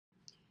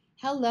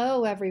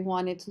Hello,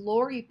 everyone. It's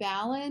Lori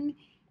Ballen,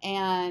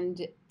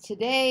 and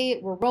today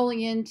we're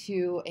rolling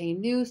into a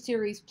new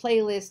series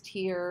playlist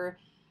here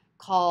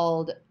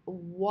called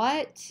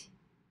What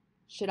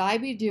Should I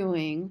Be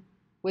Doing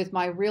with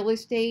My Real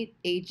Estate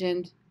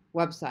Agent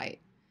Website?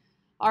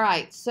 All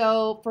right,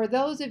 so for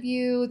those of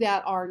you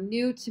that are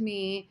new to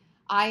me,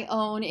 I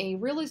own a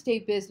real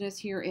estate business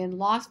here in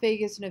Las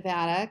Vegas,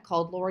 Nevada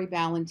called Lori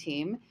Ballen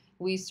Team.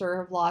 We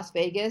serve Las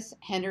Vegas,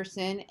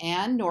 Henderson,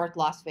 and North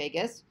Las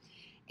Vegas.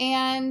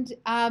 And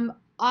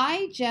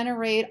I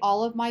generate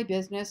all of my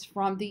business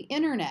from the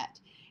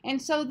internet.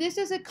 And so this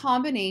is a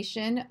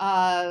combination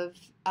of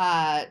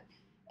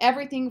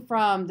everything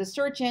from the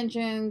search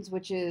engines,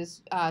 which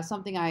is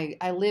something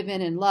I live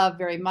in and love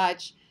very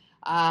much,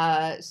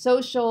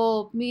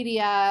 social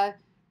media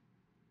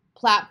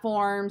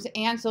platforms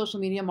and social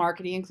media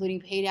marketing,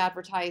 including paid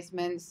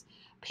advertisements,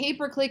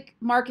 pay-per-click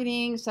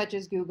marketing such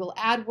as Google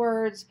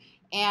AdWords,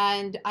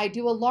 and I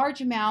do a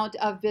large amount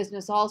of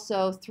business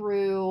also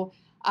through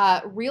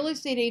real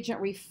estate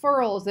agent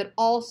referrals that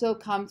also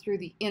come through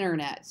the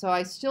internet. So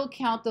I still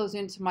count those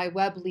into my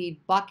web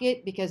lead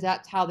bucket because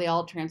that's how they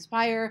all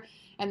transpire,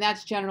 and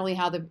that's generally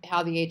how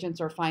the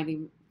agents are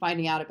finding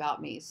out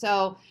about me.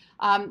 So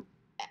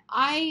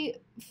I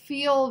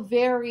feel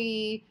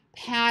very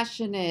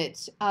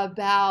passionate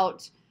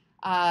about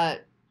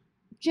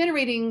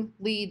generating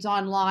leads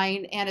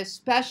online, and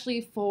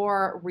especially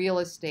for real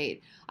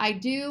estate. I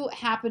do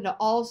happen to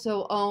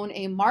also own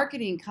a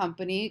marketing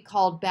company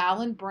called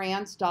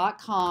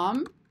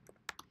ballenbrands.com,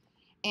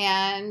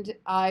 and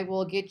I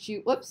will get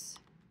you,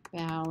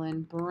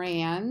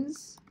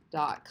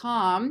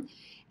 ballenbrands.com,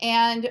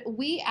 and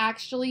we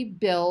actually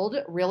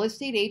build real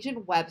estate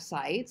agent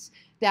websites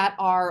that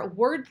are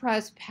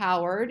WordPress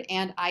powered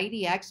and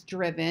IDX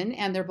driven,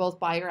 and they're both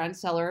buyer and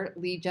seller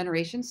lead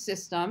generation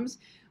systems.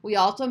 We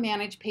also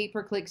manage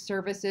pay-per-click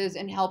services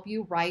and help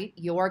you write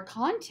your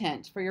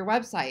content for your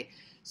website.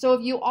 So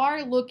if you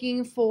are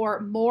looking for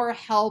more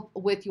help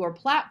with your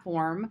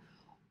platform,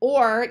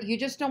 or you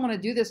just don't want to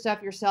do this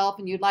stuff yourself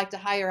and you'd like to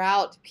hire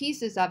out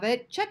pieces of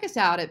it, check us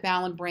out at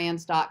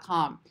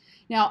ballenbrands.com.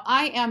 Now,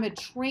 I am a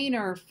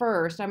trainer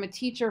first. I'm a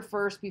teacher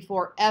first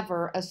before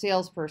ever a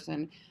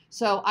salesperson.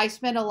 So I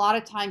spend a lot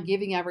of time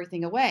giving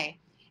everything away.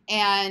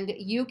 And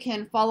you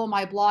can follow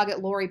my blog at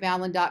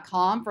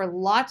loriballen.com for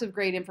lots of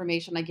great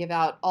information I give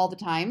out all the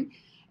time,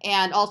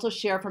 and also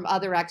share from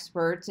other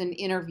experts and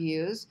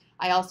interviews.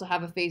 I also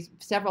have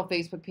several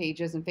Facebook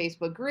pages and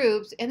Facebook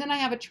groups, and then I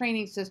have a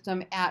training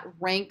system at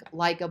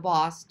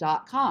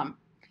ranklikeaboss.com.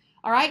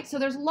 All right, so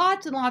there's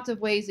lots and lots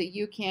of ways that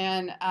you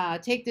can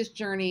take this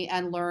journey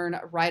and learn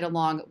right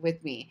along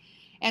with me.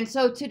 And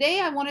so today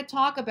I want to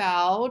talk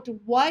about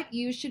what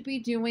you should be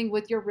doing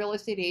with your real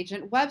estate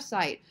agent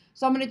website.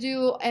 So I'm going to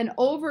do an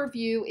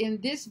overview in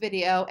this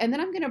video, and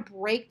then I'm going to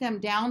break them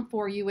down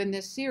for you in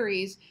this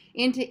series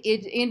into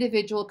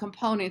individual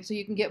components so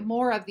you can get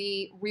more of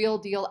the real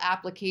deal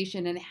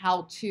application and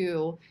how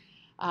to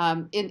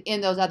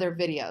in those other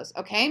videos,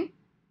 okay?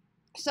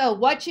 So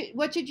what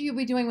should you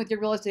be doing with your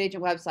real estate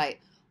agent website?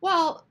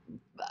 Well,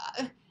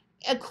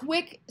 a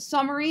quick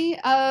summary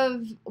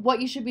of what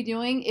you should be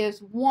doing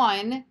is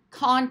one,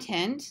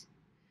 content.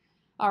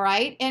 All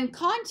right. And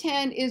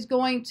content is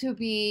going to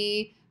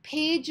be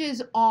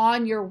pages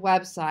on your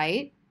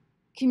website,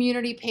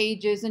 community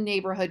pages and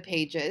neighborhood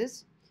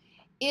pages.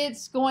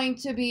 It's going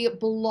to be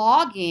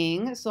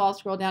blogging. So I'll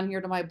scroll down here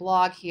to my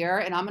blog here,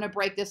 and I'm going to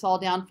break this all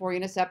down for you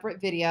in a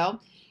separate video.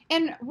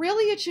 And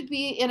really it should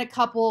be in a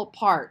couple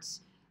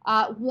parts.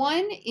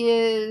 One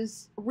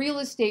is real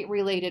estate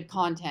related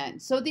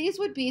content. So these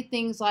would be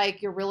things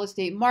like your real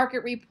estate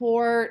market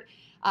report,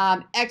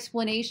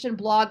 explanation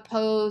blog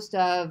post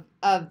of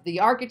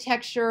the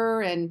architecture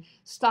and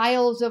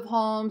styles of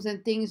homes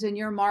and things in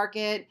your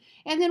market.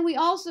 And then we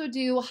also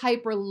do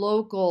hyper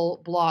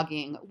local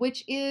blogging,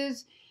 which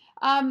is,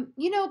 kind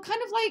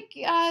of like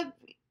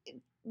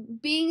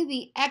being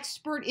the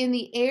expert in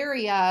the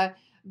area.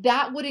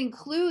 That would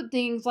include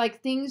things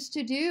like things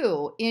to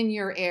do in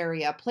your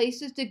area,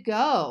 places to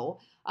go,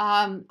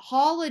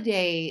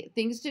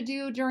 things to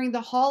do during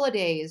the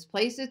holidays,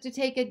 places to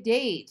take a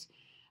date,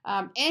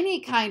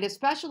 any kind of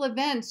special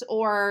events,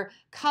 or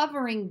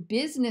covering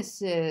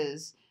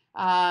businesses,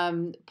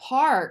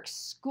 parks,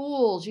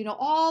 schools,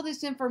 all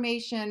this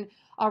information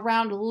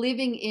around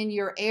living in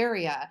your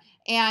area.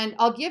 And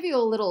I'll give you a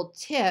little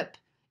tip.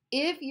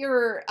 If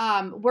you're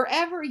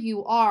wherever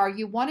you are,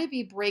 you want to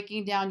be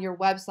breaking down your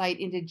website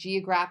into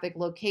geographic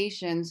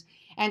locations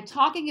and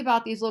talking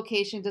about these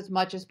locations as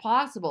much as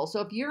possible.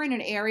 So if you're in an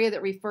area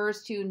that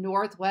refers to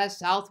northwest,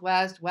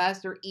 southwest,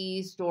 west, or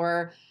east,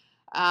 or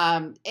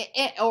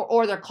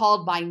they're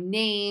called by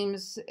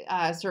names,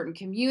 certain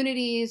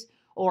communities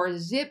or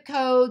zip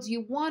codes,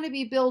 you want to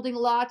be building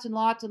lots and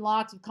lots and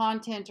lots of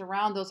content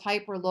around those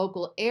hyper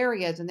local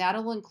areas, and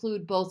that'll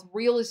include both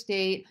real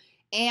estate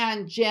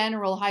and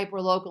general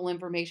hyperlocal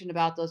information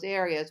about those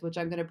areas, which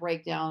I'm going to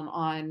break down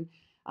on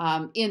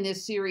in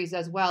this series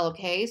as well.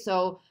 Okay,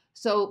 so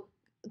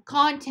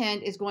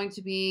content is going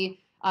to be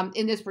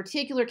In this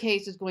particular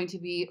case, is going to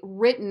be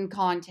written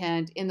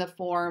content in the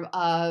form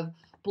of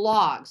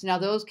blogs. Now,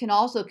 those can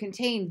also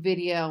contain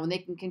video, and they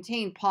can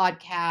contain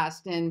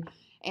podcast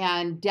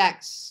and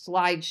decks,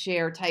 slide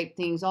share type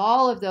things.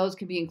 All of those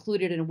can be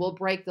included, and we'll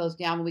break those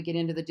down when we get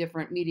into the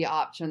different media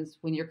options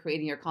when you're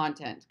creating your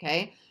content,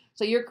 okay?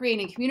 So you're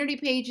creating community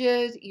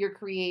pages, you're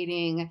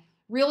creating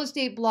real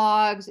estate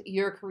blogs,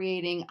 you're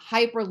creating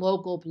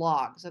hyper-local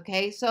blogs,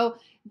 okay? So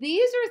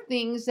these are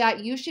things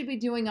that you should be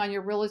doing on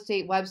your real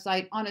estate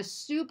website on a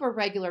super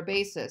regular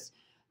basis.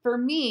 For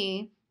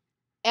me,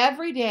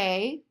 every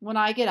day when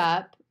I get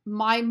up,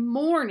 my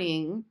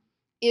morning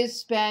is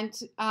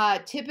spent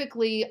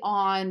typically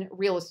on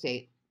real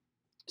estate.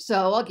 So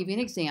I'll give you an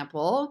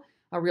example,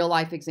 a real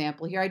life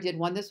example here. I did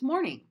one this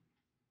morning.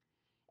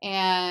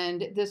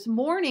 And this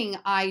morning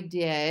I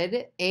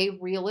did a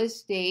real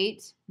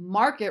estate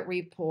market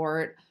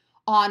report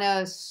on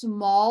a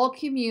small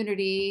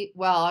community.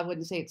 Well, I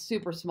wouldn't say it's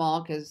super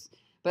small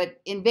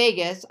but in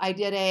Vegas, I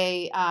did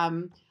a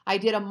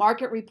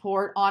market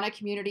report on a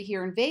community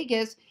here in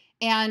Vegas.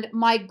 And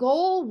my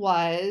goal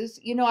was,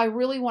 I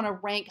really want to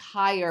rank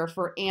higher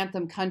for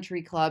Anthem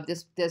Country Club,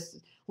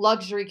 this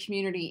luxury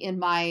community in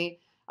my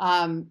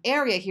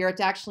area here.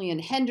 It's actually in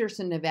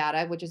Henderson,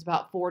 Nevada, which is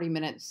about 40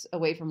 minutes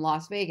away from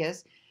Las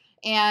Vegas.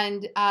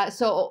 And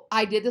so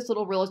I did this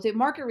little real estate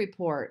market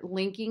report,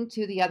 linking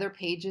to the other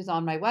pages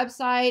on my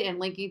website and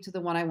linking to the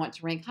one I want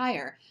to rank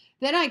higher.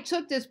 Then I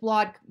took this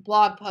blog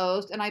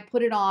post and I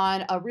put it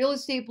on a real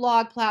estate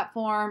blog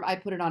platform. I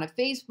put it on a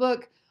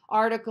Facebook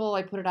article.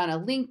 I put it on a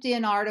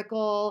LinkedIn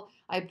article.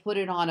 I put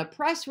it on a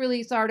press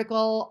release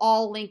article,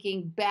 all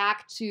linking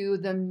back to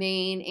the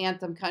main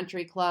Anthem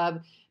Country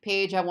Club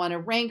page I want to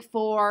rank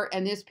for.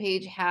 And this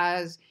page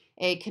has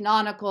a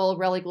canonical,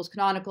 rel equals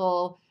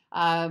canonical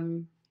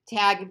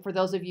tag for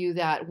those of you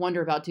that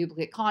wonder about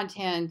duplicate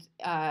content,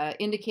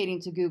 indicating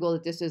to Google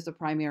that this is the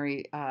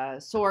primary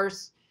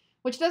source,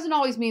 which doesn't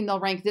always mean they'll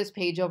rank this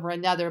page over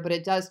another, but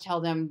it does tell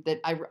them that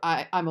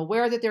I'm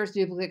aware that there's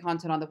duplicate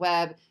content on the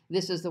web.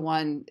 This is the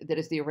one that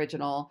is the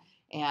original,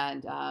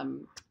 and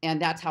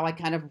that's how I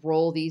kind of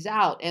roll these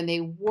out. And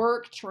they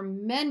work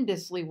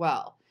tremendously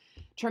well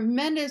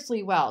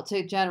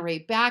to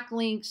generate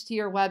backlinks to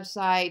your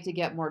website, to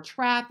get more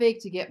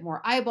traffic, to get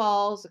more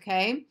eyeballs,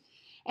 okay?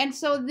 And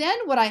so then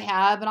what I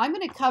have, and I'm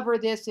going to cover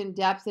this in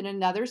depth in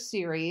another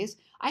series,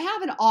 I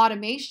have an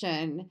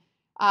automation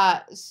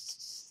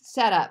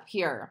set up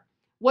here.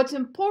 What's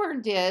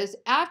important is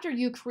after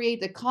you create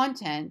the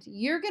content,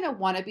 you're going to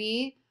want to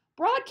be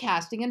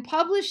broadcasting and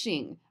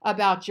publishing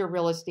about your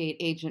real estate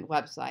agent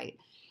website.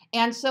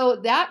 And so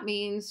that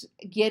means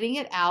getting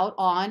it out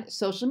on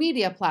social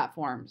media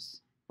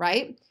platforms,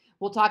 right?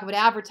 We'll talk about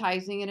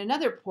advertising in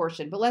another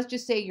portion, but let's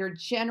just say your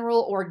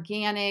general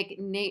organic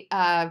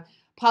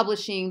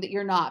publishing that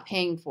you're not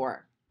paying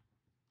for.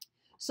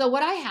 So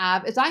what I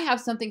have is I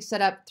have something set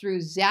up through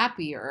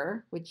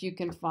Zapier, which you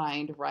can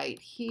find right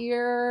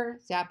here,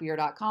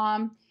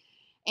 zapier.com.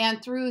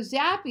 And through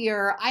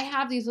Zapier, I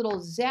have these little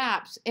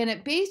zaps, and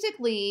it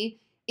basically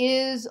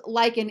is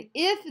like an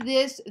if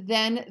this,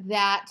 then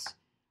that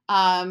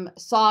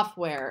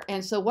software.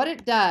 And so what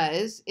it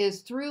does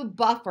is through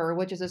Buffer,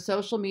 which is a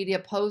social media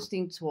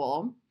posting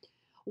tool,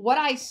 what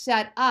I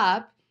set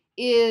up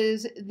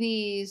is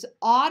these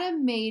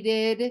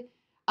automated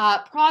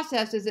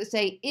processes that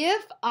say,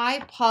 if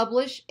I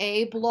publish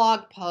a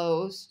blog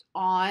post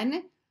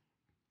on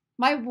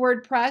my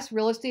WordPress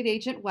real estate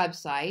agent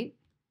website,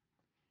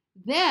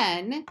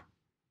 then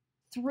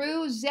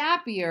through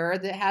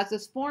Zapier that has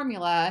this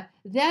formula,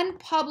 then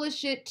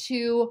publish it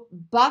to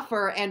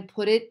Buffer and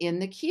put it in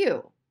the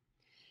queue.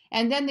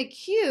 And then the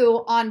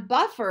queue on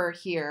Buffer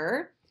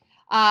here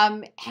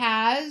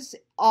has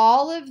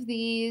all of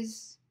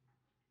these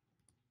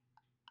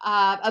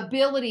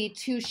ability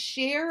to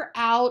share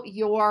out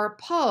your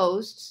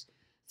posts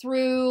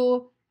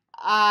through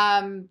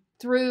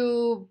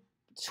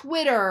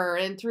Twitter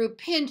and through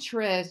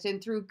Pinterest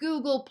and through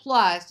Google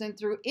Plus and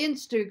through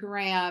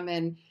Instagram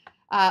and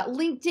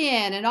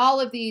LinkedIn and all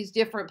of these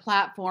different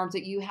platforms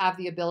that you have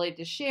the ability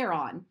to share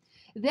on.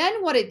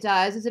 Then what it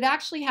does is it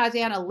actually has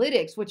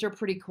analytics, which are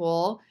pretty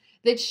cool,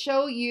 that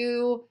show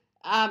you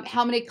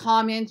how many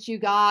comments you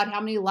got,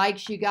 how many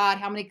likes you got,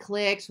 how many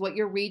clicks, what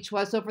your reach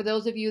was. So for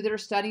those of you that are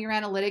studying your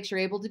analytics, you're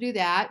able to do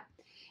that.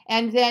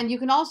 And then you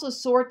can also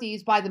sort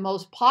these by the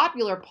most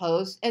popular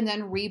posts and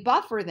then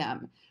rebuffer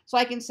them. So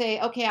I can say,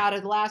 okay, out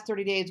of the last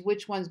 30 days,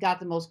 which one's got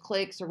the most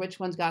clicks or which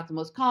one's got the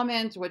most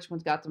comments or which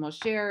one's got the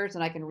most shares,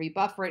 and I can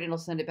rebuffer it and it'll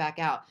send it back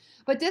out.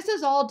 But this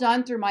is all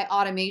done through my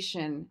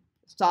automation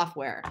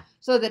software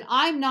so that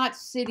I'm not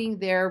sitting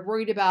there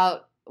worried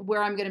about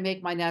where I'm going to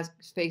make my next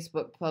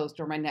Facebook post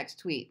or my next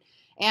tweet.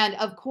 And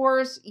of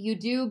course, you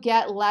do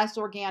get less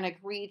organic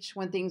reach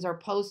when things are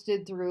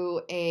posted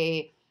through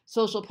a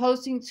social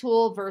posting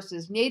tool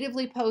versus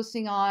natively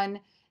posting on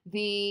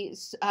the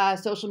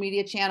social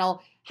media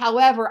channel.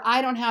 However,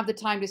 I don't have the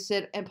time to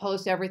sit and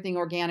post everything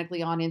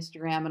organically on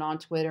Instagram and on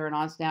Twitter and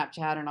on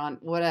Snapchat and on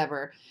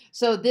whatever.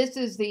 So this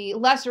is the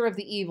lesser of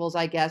the evils,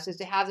 I guess, is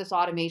to have this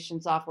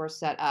automation software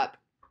set up.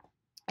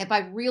 If I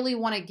really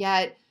want to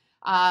get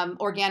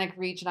organic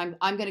reach, and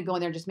I'm going to go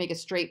in there and just make a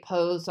straight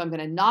post, so I'm going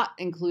to not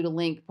include a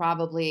link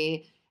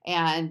probably,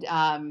 and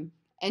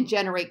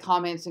generate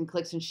comments and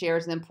clicks and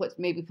shares, and then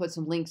maybe put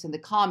some links in the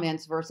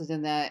comments versus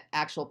in the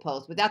actual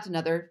post. But that's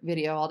another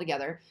video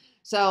altogether.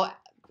 So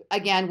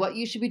again, what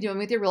you should be doing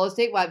with your real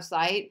estate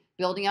website,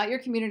 building out your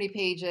community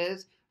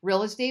pages,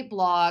 real estate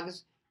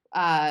blogs,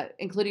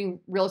 including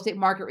real estate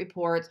market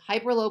reports,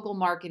 hyperlocal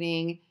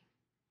marketing,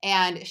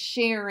 and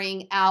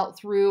sharing out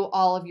through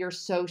all of your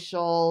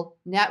social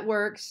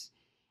networks,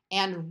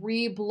 and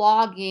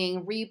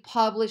reblogging,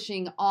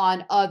 republishing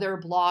on other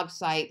blog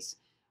sites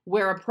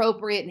where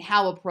appropriate and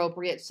how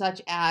appropriate,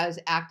 such as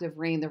Active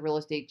Rain, the real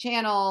estate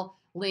channel,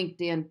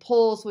 LinkedIn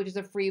Pulse, which is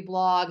a free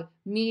blog,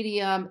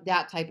 Medium,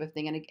 that type of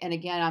thing. And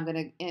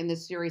again, in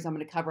this series, I'm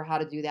going to cover how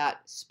to do that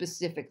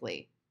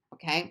specifically.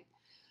 Okay.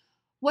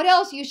 What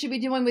else you should be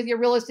doing with your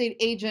real estate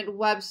agent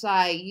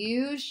website?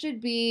 You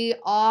should be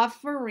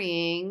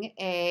offering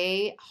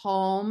a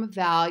home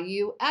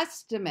value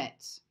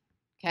estimate.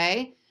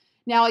 Okay.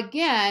 Now,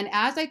 again,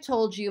 as I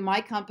told you,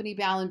 my company,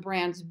 Ballen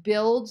Brands,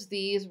 builds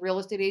these real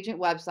estate agent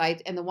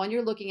websites, and the one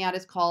you're looking at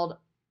is called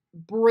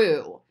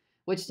Brew,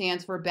 which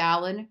stands for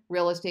Ballen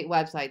Real Estate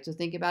Website. So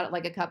think about it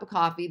like a cup of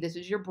coffee. This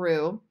is your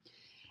brew.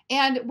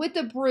 And with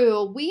the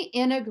Brew, we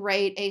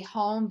integrate a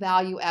home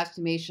value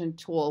estimation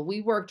tool.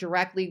 We work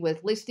directly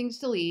with listings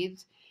to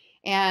leads.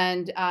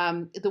 And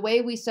the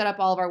way we set up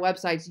all of our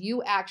websites,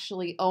 you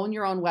actually own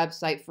your own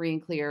website free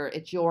and clear.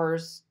 It's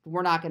yours.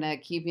 We're not going to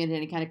keep you in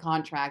any kind of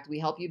contract. We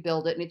help you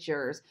build it, and it's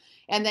yours.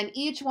 And then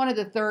each one of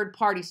the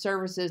third-party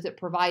services that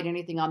provide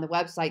anything on the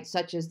website,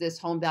 such as this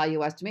home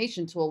value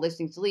estimation tool,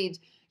 listings to leads,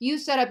 you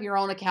set up your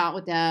own account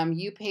with them.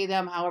 You pay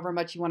them however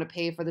much you want to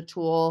pay for the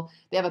tool.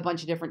 They have a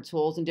bunch of different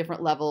tools and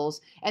different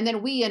levels. And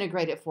then we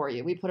integrate it for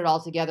you. We put it all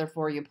together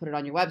for you and put it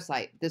on your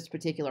website, this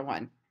particular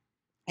one.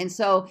 And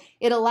so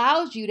it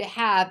allows you to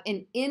have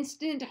an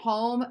instant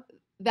home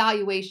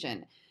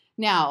valuation.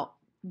 Now,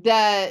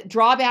 the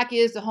drawback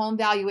is the home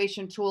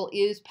valuation tool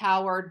is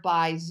powered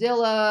by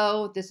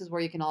Zillow. This is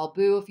where you can all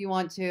boo if you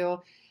want to,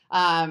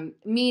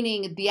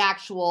 meaning the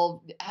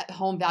actual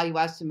home value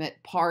estimate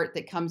part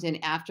that comes in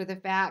after the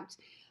fact.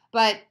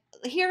 But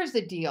here's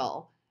the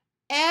deal.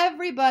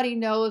 Everybody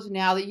knows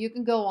now that you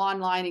can go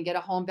online and get a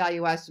home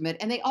value estimate,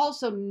 and they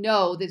also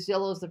know that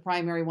Zillow is the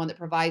primary one that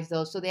provides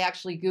those, so they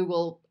actually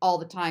Google all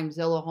the time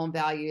Zillow home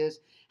values,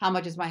 how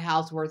much is my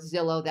house worth,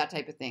 Zillow, that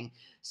type of thing.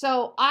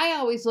 So I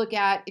always look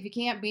at, if you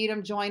can't beat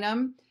them, join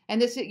them.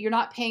 And this, you're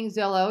not paying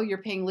Zillow, you're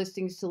paying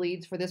listings to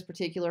leads for this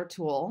particular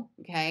tool,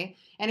 okay?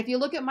 And if you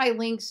look at my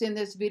links in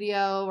this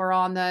video or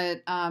on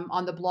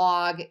the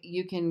blog,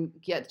 you can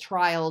get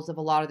trials of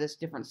a lot of this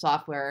different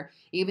software.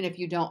 Even if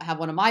you don't have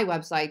one of my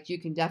websites, you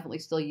can definitely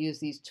still use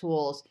these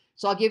tools.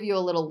 So I'll give you a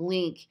little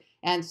link,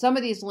 and some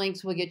of these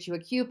links will get you a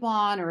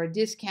coupon or a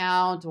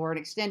discount or an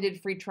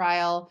extended free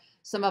trial.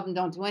 Some of them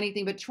don't do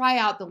anything, but try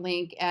out the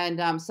link,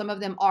 and some of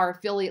them are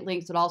affiliate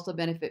links that also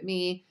benefit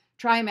me.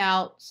 Try them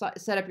out,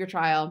 set up your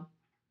trial.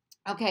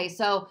 Okay,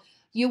 so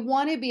you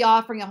want to be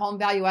offering a home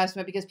value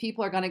estimate because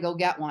people are going to go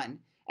get one,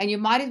 and you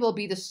might as well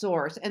be the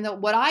source. And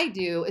what I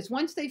do is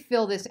once they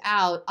fill this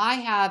out, I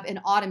have an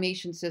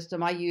automation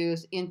system I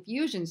use,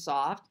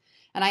 Infusionsoft,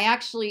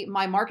 and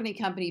my marketing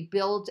company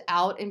builds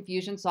out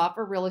Infusionsoft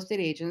for real estate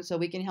agents, so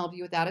we can help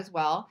you with that as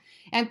well.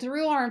 And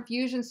through our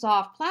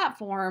Infusionsoft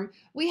platform,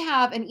 we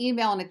have an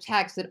email and a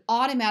text that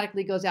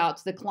automatically goes out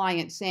to the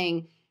client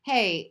saying,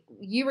 hey,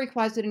 you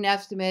requested an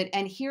estimate,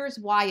 and here's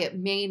why it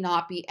may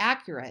not be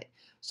accurate.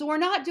 So we're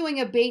not doing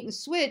a bait and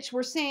switch.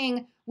 We're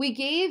saying we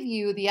gave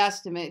you the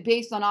estimate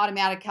based on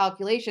automatic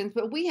calculations,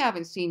 but we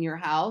haven't seen your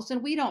house,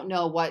 and we don't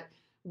know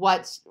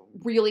what's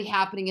really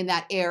happening in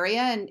that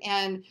area.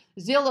 And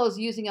Zillow's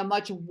using a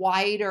much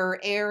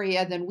wider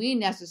area than we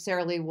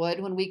necessarily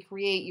would when we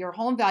create your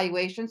home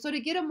valuation. So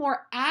to get a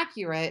more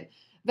accurate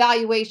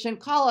valuation,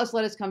 call us,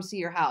 let us come see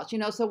your house.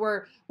 So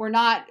we're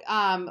not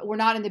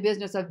in the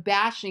business of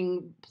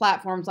bashing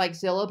platforms like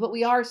Zillow, but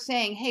we are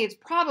saying, hey, it's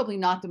probably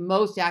not the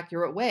most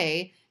accurate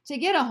way to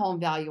get a home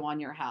value on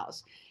your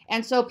house.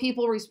 And so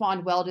people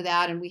respond well to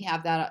that, and we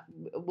have that.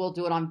 We'll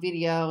do it on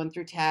video and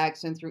through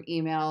text and through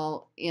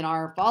email in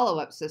our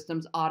follow-up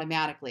systems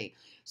automatically.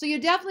 So you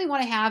definitely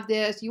want to have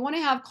this. You want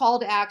to have call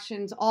to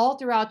actions all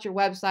throughout your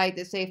website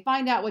that say,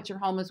 find out what your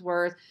home is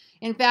worth.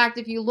 In fact,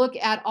 if you look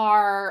at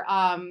our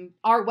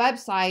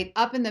website,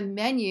 up in the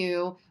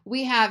menu,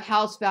 we have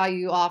house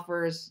value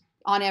offers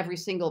on every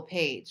single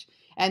page.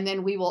 And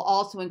then we will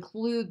also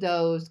include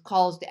those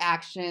calls to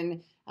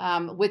action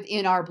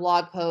within our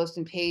blog posts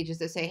and pages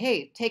that say,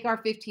 hey, take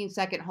our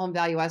 15-second home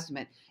value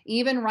estimate.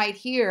 Even right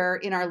here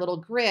in our little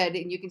grid,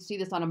 and you can see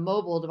this on a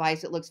mobile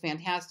device, it looks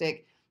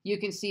fantastic. You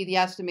can see the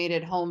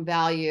estimated home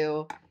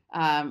value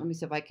Let me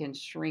see if I can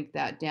shrink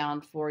that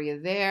down for you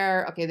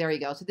there. Okay, there you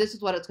go. So this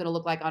is what it's going to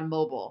look like on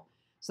mobile.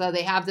 So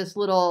they have this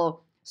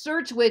little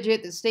search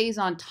widget that stays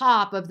on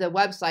top of the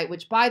website,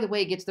 which, by the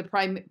way,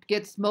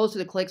 gets most of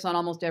the clicks on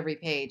almost every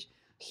page.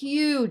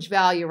 Huge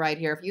value right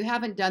here. If you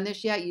haven't done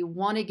this yet, you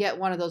want to get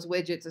one of those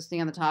widgets to stay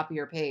on the top of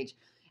your page.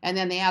 And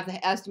then they have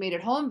the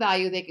estimated home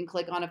value they can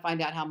click on to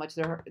find out how much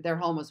their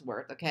home is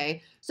worth,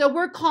 okay? So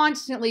we're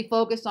constantly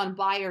focused on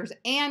buyers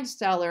and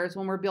sellers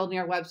when we're building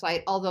our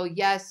website, although,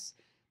 yes,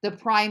 the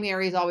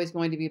primary is always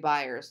going to be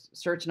buyers,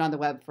 searching on the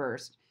web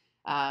first.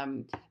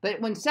 But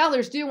when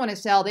sellers do want to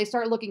sell, they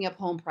start looking up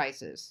home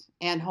prices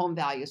and home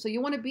value. So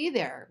you want to be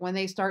there when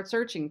they start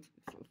searching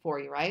for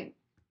you, right?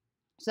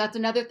 So that's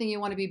another thing you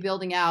want to be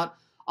building out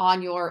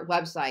on your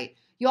website.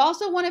 You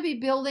also want to be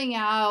building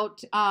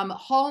out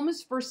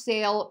homes for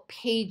sale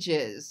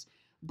pages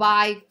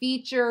by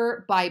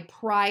feature, by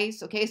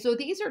price. Okay, so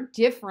these are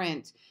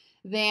different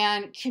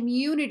than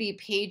community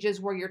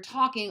pages where you're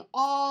talking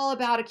all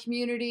about a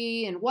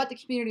community and what the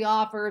community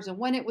offers and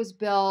when it was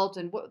built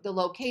and what the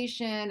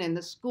location and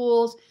the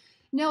schools.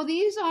 No,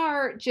 these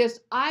are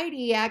just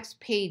IDX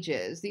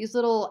pages. These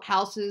little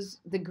houses,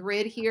 the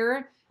grid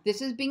here,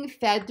 this is being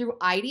fed through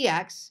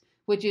IDX,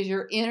 which is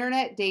your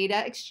internet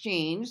data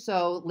exchange.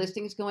 So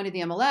listings go into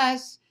the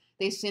MLS,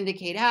 they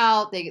syndicate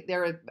out,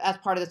 they're as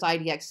part of this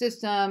IDX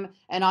system,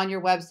 and on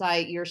your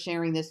website, you're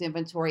sharing this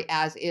inventory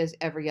as is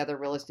every other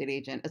real estate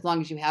agent, as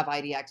long as you have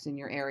IDX in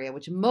your area,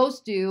 which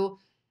most do,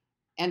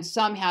 and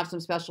some have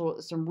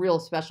some real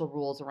special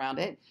rules around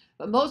it.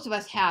 But most of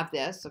us have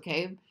this,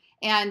 okay?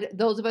 And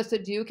those of us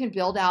that do can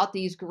build out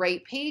these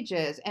great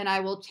pages. And I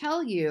will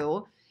tell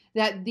you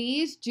that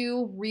these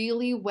do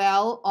really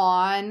well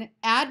on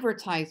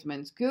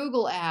advertisements,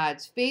 Google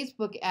ads,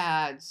 Facebook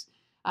ads,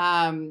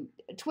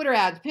 Twitter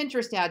ads,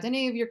 Pinterest ads,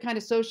 any of your kind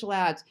of social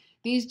ads.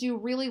 These do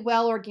really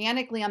well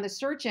organically on the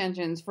search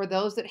engines for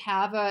those that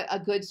have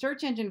a good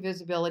search engine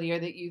visibility or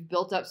that you've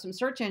built up some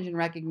search engine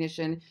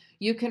recognition.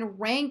 You can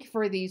rank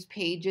for these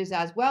pages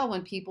as well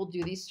when people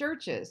do these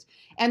searches.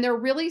 And they're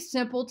really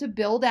simple to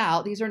build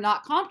out. These are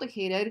not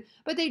complicated,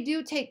 but they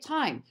do take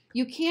time.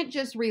 You can't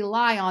just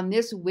rely on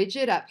this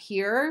widget up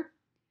here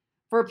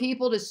for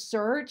people to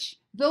search.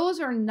 Those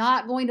are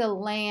not going to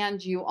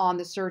land you on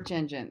the search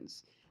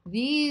engines.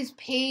 These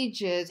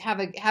pages have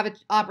an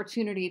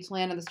opportunity to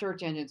land on the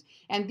search engines.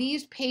 And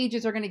these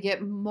pages are going to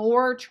get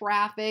more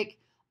traffic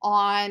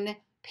on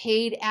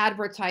paid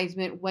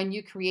advertisement when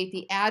you create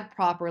the ad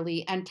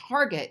properly and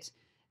target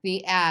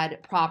the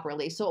ad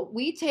properly. So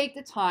we take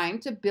the time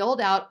to build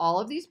out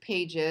all of these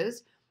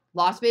pages,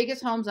 Las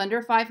Vegas homes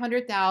under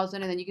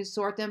 500,000, and then you can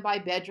sort them by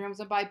bedrooms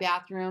and by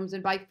bathrooms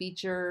and by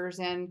features.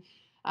 And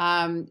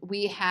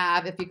we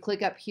have, if you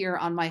click up here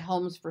on my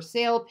homes for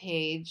sale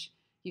page,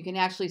 you can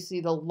actually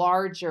see the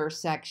larger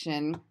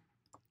section,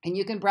 and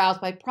you can browse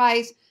by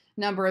price,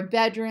 number of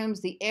bedrooms,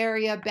 the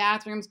area,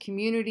 bathrooms,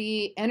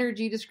 community,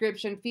 energy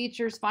description,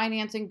 features,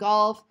 financing,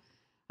 golf,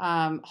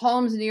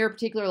 homes near a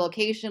particular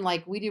location.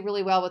 Like we do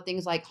really well with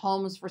things like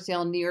homes for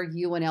sale near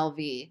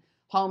UNLV,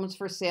 homes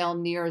for sale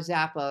near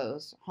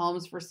Zappos,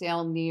 homes for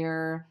sale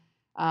near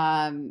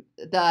the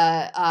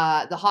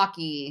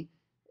hockey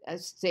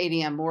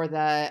stadium or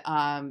the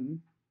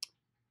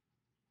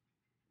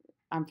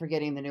I'm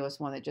forgetting the newest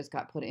one that just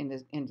got put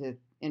into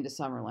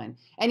Summerlin.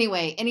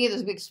 Anyway, any of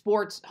those big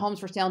sports homes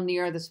for sale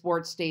near the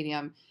sports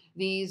stadium,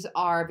 these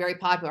are very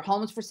popular.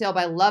 Homes for sale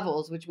by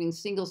levels, which means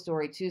single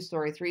story,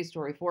 2-story,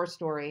 3-story,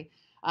 4-story,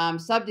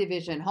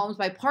 subdivision, homes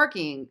by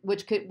parking,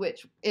 which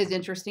is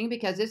interesting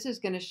because this is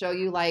going to show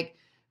you like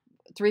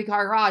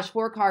 3-car garage,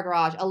 4-car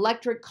garage,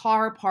 electric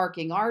car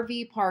parking,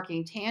 RV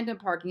parking, tandem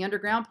parking,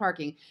 underground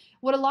parking.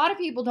 What a lot of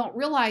people don't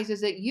realize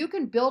is that you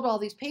can build all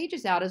these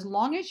pages out as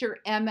long as your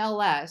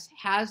MLS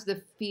has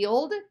the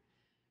field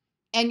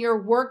and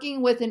you're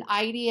working with an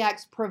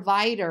IDX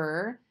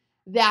provider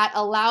that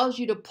allows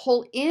you to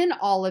pull in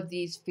all of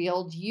these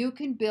fields. You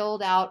can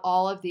build out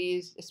all of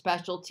these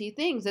specialty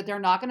things that they're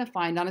not going to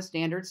find on a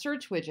standard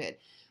search widget.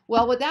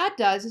 Well, what that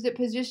does is it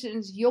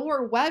positions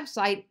your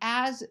website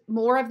as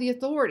more of the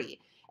authority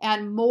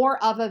and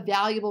more of a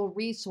valuable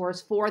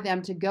resource for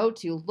them to go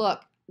to.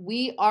 Look,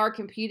 we are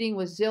competing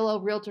with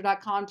Zillow,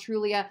 Realtor.com,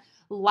 Trulia.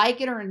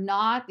 Like it or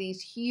not,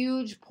 these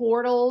huge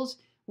portals,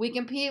 we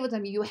compete with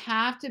them. You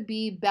have to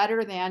be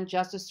better than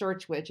just a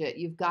search widget.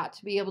 You've got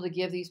to be able to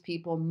give these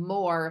people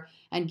more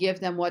and give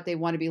them what they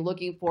want to be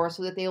looking for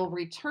so that they will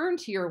return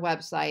to your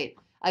website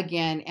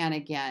again and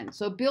again.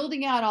 So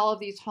building out all of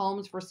these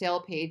homes for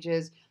sale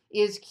pages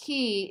is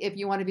key if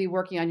you want to be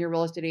working on your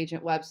real estate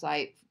agent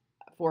website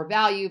for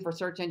value, for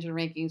search engine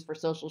rankings, for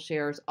social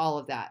shares, all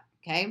of that,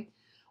 okay?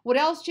 What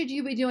else should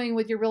you be doing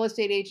with your real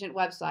estate agent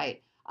website?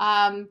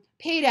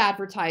 Paid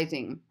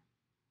advertising.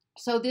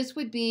 So this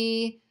would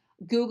be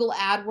Google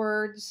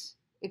AdWords.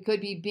 It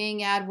could be Bing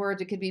AdWords.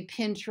 It could be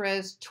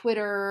Pinterest,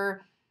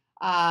 Twitter,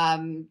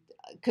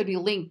 could be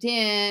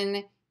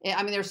LinkedIn.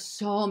 I mean, there's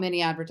so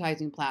many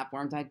advertising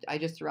platforms. I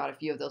just threw out a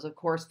few of those. Of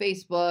course,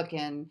 Facebook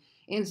and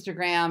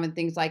Instagram and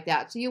things like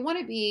that. So you want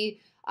to be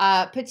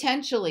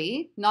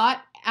potentially,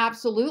 not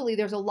Absolutely.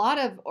 There's a lot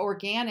of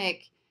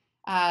organic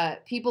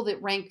people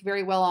that rank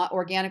very well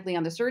organically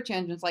on the search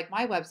engines, like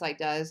my website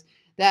does,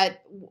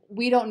 that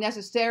we don't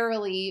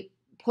necessarily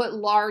put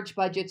large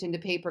budgets into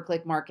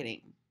pay-per-click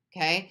marketing.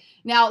 Okay.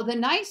 Now, the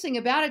nice thing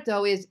about it,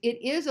 though, is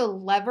it is a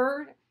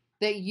lever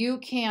that you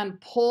can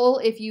pull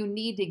if you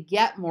need to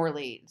get more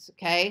leads.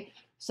 Okay.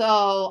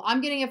 So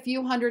I'm getting a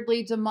few hundred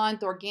leads a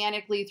month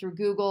organically through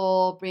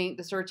Google, bring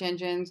the search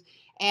engines.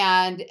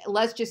 And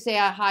let's just say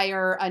I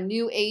hire a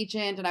new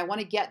agent and I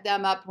want to get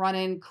them up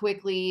running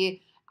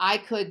quickly. I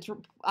could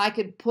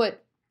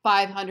put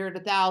 500,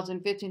 1,000,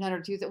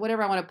 1,500, 2,000,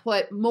 whatever I want to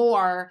put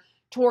more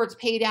towards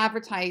paid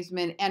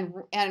advertisement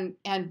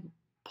and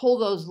pull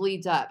those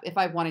leads up if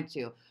I wanted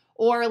to.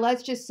 Or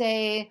let's just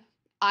say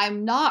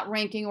I'm not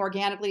ranking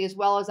organically as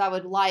well as I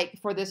would like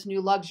for this new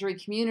luxury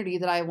community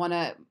that I want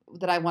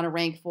to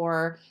rank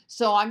for.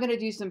 So I'm going to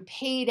do some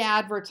paid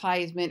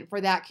advertisement for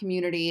that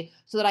community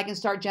so that I can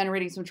start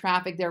generating some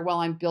traffic there while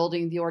I'm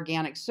building the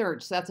organic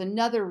search. So that's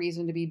another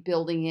reason to be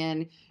building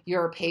in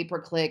your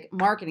pay-per-click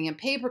marketing. And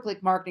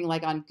pay-per-click marketing,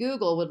 like on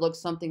Google, would look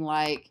something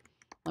like,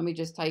 let me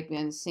just type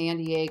in San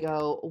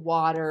Diego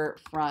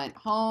waterfront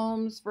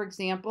homes, for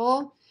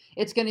example.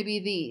 It's going to be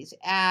these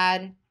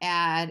add,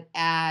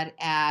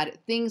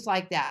 things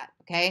like that.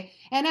 Okay.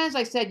 And as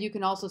I said, you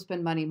can also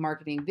spend money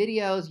marketing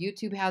videos.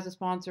 YouTube has a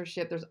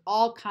sponsorship. There's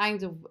all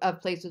kinds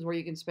of places where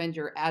you can spend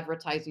your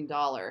advertising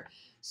dollar.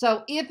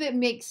 So if it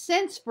makes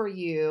sense for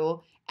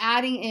you,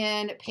 adding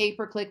in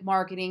pay-per-click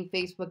marketing,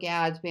 Facebook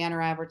ads,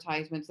 banner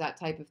advertisements, that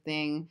type of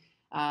thing.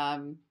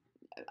 I'm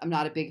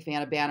not a big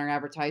fan of banner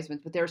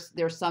advertisements, but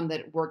there's some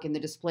that work in the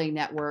display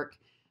network.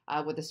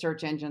 With the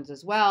search engines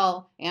as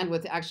well, and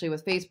with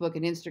Facebook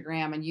and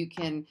Instagram, and you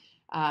can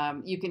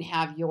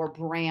have your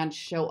brand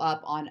show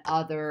up on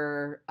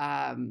other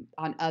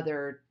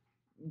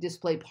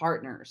display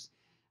partners.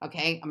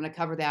 Okay, I'm going to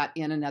cover that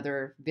in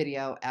another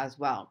video as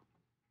well.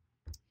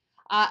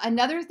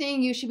 Another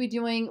thing you should be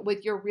doing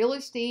with your real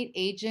estate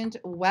agent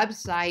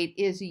website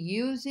is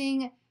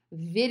using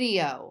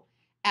video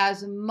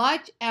as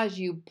much as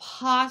you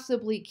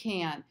possibly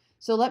can.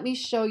 So let me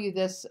show you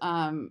this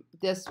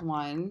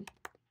one.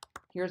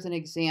 Here's an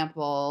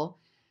example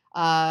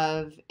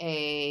of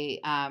a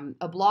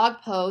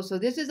blog post. So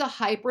this is a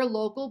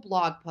hyper-local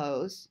blog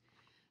post.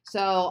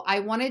 So I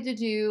wanted to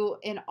do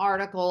an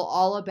article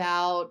all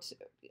about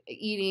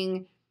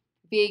eating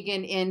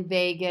vegan in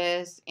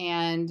Vegas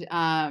and,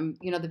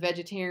 the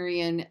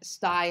vegetarian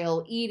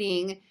style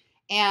eating.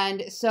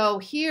 And so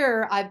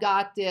here I've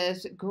got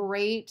this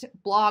great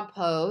blog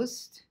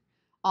post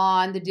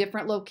on the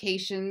different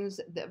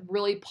locations, the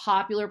really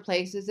popular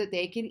places that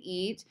they can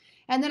eat.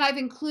 And then I've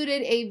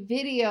included a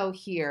video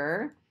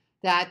here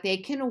that they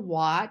can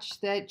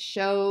watch that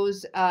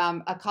shows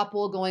a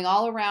couple going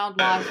all around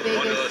Las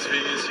Vegas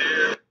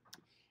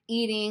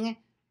eating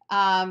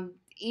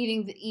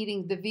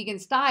the vegan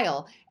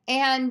style.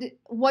 And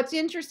what's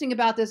interesting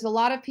about this, a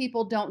lot of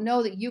people don't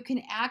know that you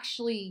can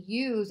actually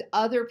use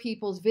other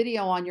people's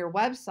video on your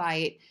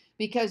website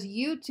because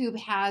YouTube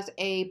has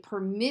a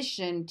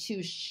permission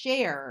to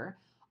share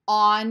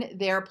on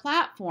their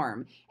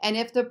platform. And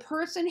if the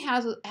person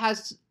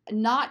has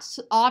not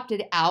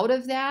opted out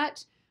of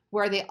that,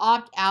 where they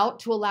opt out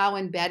to allow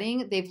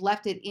embedding, they've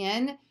left it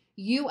in,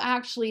 you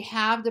actually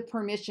have the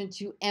permission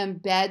to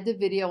embed the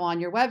video on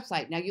your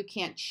website. Now, you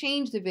can't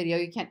change the video,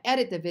 you can't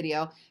edit the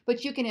video,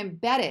 but you can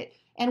embed it.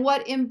 And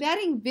what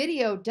embedding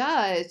video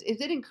does is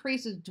it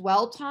increases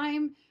dwell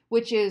time,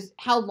 which is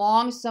how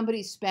long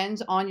somebody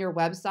spends on your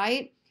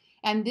website.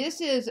 And this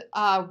is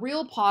a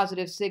real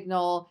positive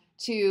signal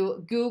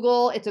to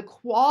Google. It's a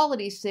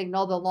quality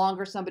signal the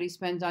longer somebody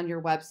spends on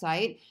your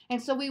website.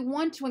 And so we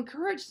want to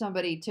encourage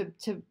somebody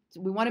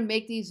we want to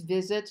make these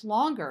visits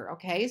longer.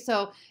 Okay,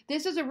 so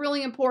this is a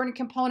really important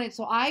component.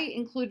 So I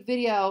include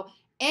video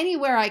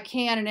anywhere I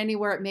can and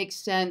anywhere it makes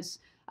sense.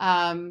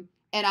 And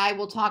I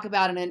will talk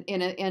about it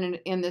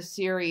in this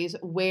series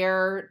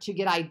where to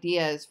get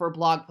ideas for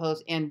blog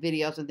posts and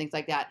videos and things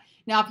like that.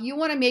 Now, if you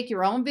want to make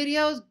your own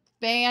videos,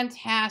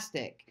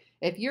 fantastic.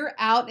 If you're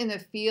out in the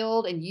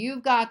field and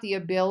you've got the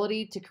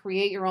ability to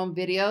create your own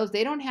videos,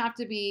 they don't have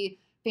to be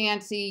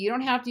fancy. You don't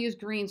have to use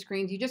green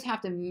screens. You just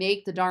have to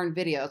make the darn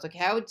videos. Okay,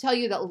 I would tell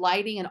you that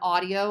lighting and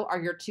audio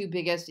are your two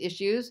biggest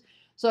issues.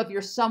 So if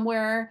you're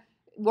somewhere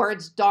where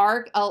it's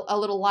dark, a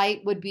little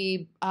light would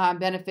be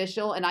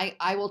beneficial. And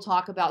I will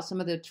talk about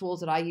some of the tools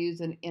that I use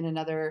in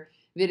another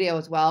video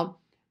as well.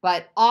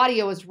 But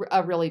audio is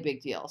a really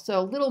big deal.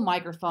 So little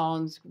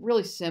microphones,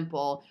 really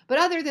simple. But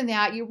other than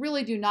that, you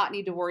really do not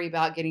need to worry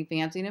about getting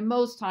fancy. And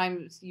most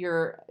times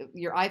your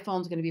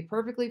iPhone's going to be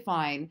perfectly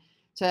fine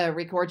to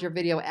record your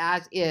video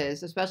as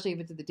is, especially if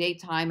it's at the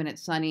daytime and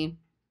it's sunny.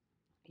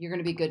 You're going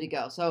to be good to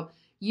go. So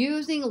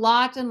using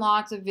lots and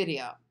lots of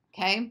video,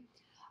 okay?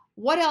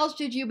 What else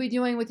should you be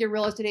doing with your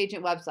real estate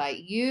agent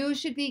website? You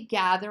should be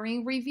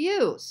gathering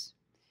reviews.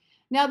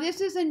 Now,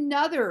 this is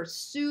another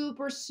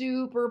super,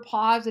 super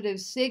positive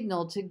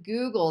signal to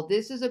Google.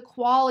 This is a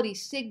quality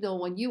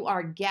signal when you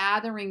are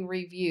gathering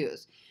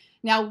reviews.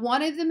 Now,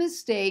 one of the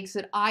mistakes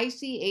that I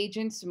see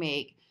agents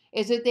make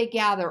is that they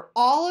gather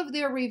all of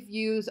their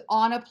reviews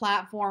on a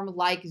platform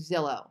like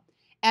Zillow,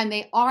 and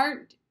they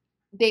aren't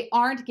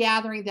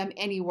gathering them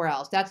anywhere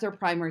else. That's their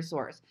primary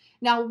source.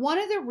 Now, one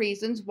of the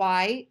reasons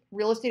why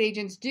real estate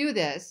agents do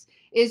this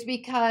is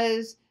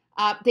because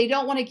they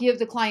don't want to give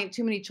the client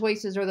too many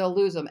choices or they'll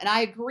lose them. And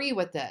I agree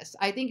with this.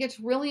 I think it's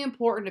really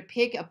important to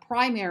pick a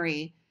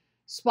primary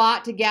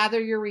spot to gather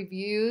your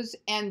reviews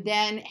and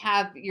then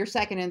have your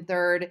second and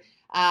third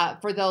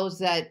for those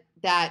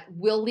that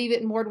will leave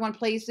it in more than one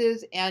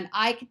places. And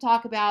I could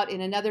talk about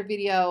in another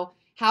video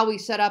how we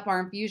set up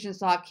our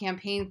Infusionsoft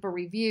campaign for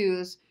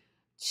reviews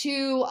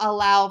to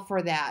allow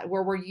for that,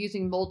 where we're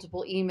using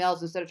multiple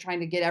emails instead of trying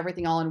to get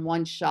everything all in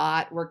one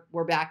shot.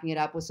 We're backing it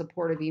up with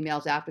supportive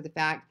emails after the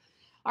fact.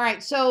 All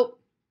right, so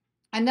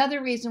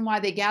another reason why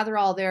they gather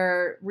all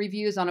their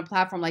reviews on a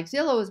platform like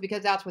Zillow is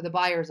because that's where the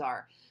buyers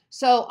are.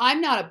 So I'm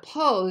not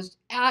opposed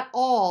at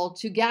all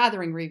to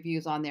gathering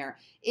reviews on there.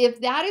 If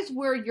that is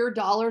where your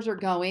dollars are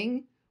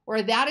going,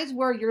 or that is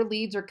where your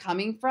leads are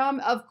coming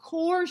from, of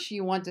course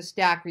you want to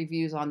stack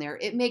reviews on there.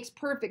 It makes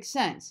perfect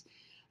sense.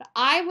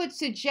 I would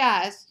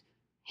suggest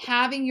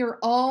having your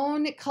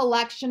own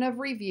collection of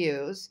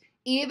reviews,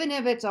 even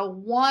if it's a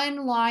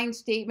one-line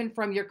statement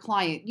from your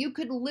client. You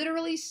could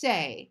literally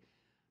say,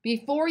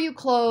 before you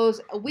close,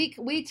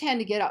 we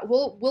tend to get,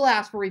 we'll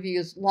ask for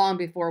reviews long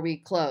before we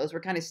close. We're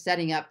kind of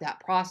setting up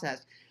that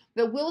process.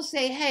 But we'll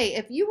say, hey,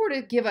 if you were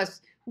to give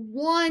us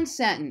one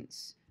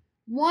sentence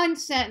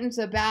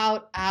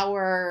about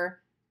Krista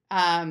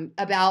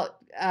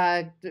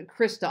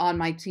on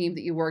my team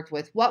that you worked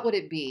with, what would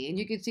it be? And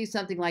you could see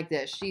something like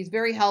this. She's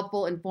very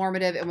helpful,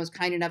 informative, and was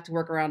kind enough to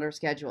work around our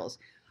schedules.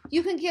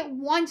 You can get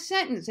one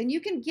sentence, and you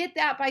can get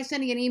that by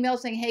sending an email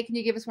saying, hey, can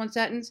you give us one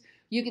sentence?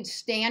 You can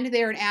stand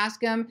there and ask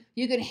them.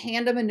 You can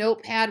hand them a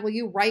notepad. Will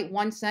you write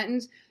one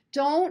sentence?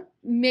 Don't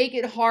make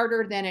it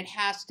harder than it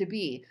has to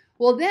be.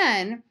 Well,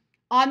 then,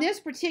 on this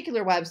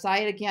particular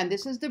website, again,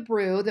 this is the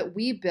brew that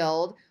we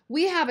build,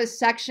 we have a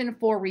section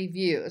for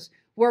reviews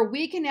where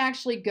we can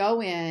actually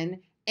go in,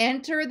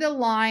 enter the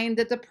line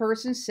that the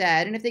person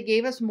said, and if they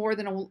gave us more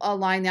than a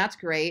line, that's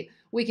great.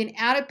 We can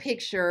add a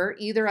picture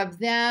either of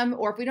them,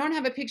 or if we don't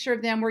have a picture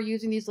of them, we're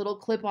using these little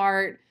clip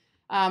art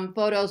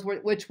photos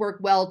which work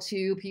well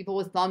too, people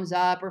with thumbs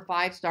up or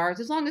 5 stars,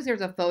 as long as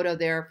there's a photo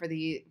there for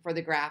the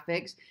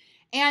graphics.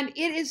 And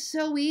it is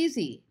so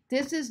easy.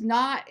 It's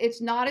not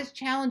as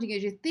challenging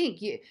as you think.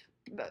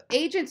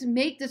 Agents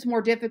make this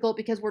more difficult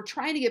because we're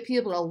trying to get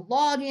people to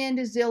log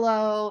into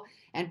Zillow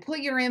and put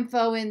your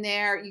info in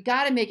there. You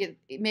got to make it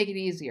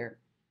easier.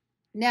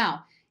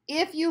 Now,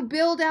 if you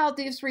build out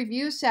this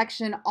review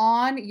section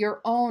on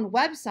your own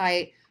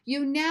website,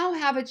 you now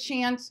have a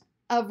chance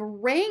of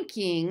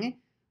ranking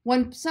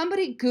when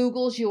somebody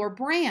Googles your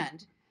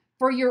brand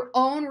for your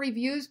own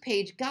reviews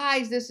page.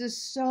 Guys, this is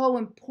so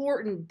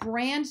important.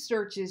 Brand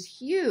search is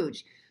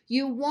huge.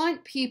 You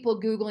want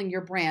people Googling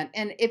your brand.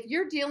 And if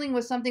you're dealing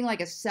with something like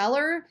a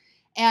seller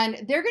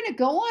and they're going to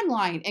go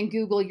online and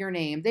Google your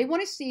name, they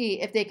want to see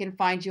if they can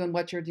find you and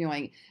what you're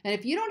doing. And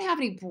if you don't have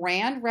any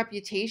brand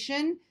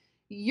reputation,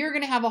 you're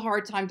going to have a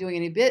hard time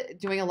doing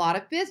a lot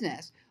of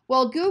business.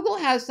 Well, Google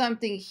has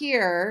something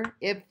here.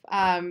 If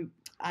I'm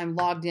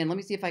logged in, let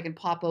me see if I can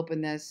pop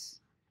open this.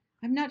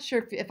 I'm not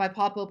sure if I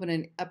pop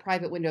open a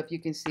private window, if you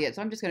can see it.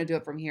 So I'm just going to do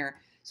it from here.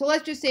 So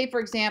let's just say, for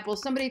example,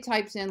 somebody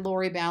types in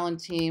Lori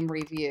Ballen team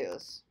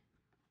reviews.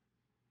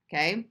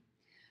 Okay.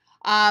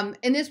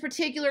 In this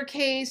particular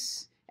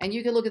case, and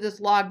you can look at this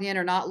logged in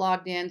or not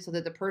logged in so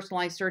that the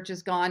personalized search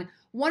is gone.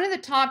 One of the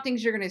top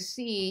things you're going to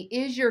see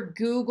is your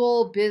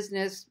Google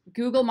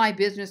My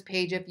Business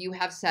page if you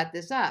have set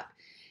this up.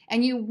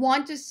 And you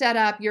want to set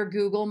up your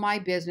Google My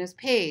Business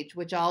page,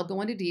 which I'll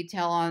go into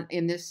detail on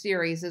in this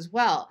series as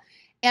well.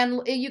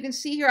 And you can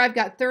see here I've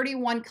got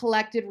 31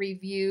 collected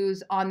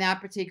reviews on that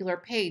particular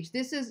page.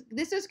 This is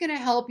going to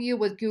help you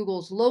with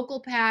Google's local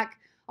pack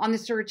on the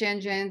search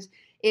engines.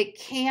 It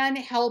can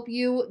help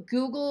you.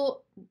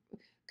 Google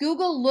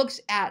looks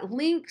at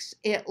links,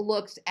 it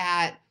looks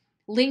at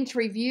linked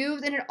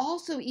reviews, and it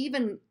also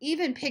even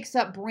picks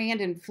up brand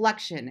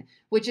inflection,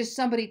 which is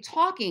somebody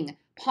talking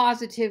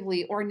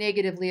positively or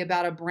negatively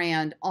about a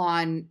brand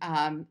on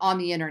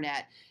the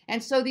internet.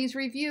 And so these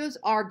reviews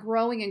are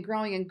growing and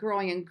growing and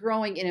growing and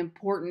growing in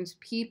importance.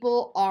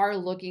 People are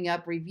looking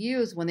up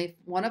reviews when they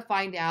want to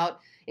find out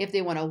if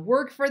they want to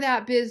work for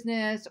that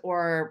business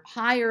or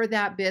hire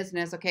that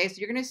business. Okay, so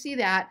you're going to see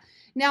that.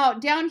 Now,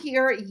 down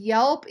here,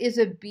 Yelp is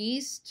a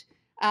beast,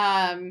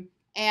 and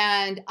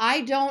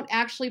I don't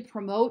actually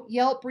promote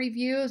Yelp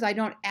reviews. I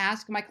don't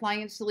ask my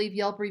clients to leave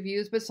Yelp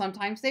reviews, but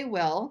sometimes they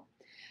will.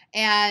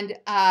 And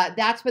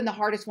that's been the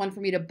hardest one for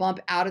me to bump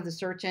out of the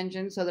search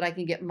engine so that I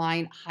can get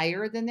mine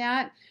higher than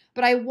that.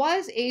 But I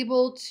was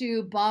able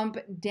to bump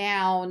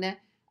down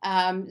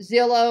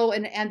Zillow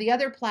and the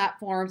other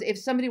platforms. If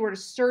somebody were to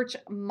search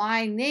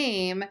my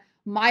name,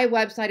 my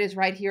website is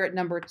right here at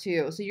number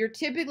 2. So you're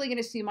typically going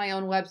to see my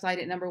own website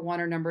at number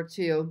 1 or number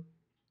 2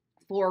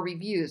 for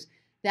reviews.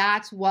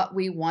 That's what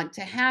we want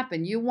to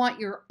happen. You want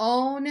your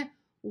own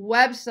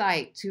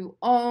website to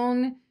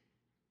own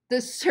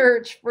the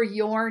search for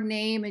your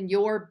name and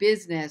your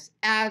business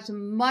as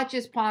much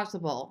as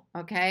possible,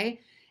 okay?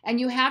 And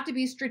you have to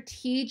be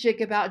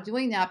strategic about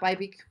doing that by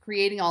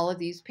creating all of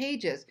these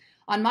pages.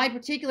 On my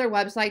particular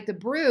website, The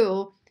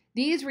Brew,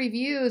 these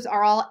reviews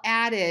are all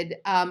added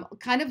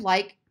kind of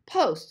like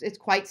posts. It's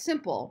quite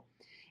simple.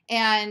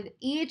 And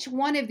each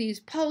one of these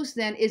posts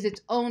then is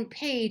its own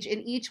page,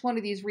 and each one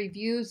of these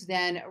reviews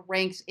then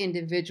ranks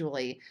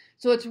individually.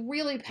 So it's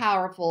really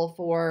powerful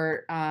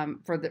for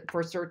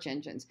search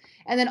engines.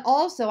 And then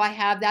also I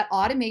have that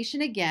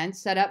automation again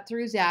set up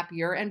through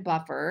Zapier and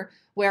Buffer,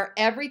 where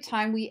every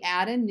time we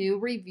add a new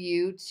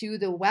review to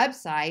the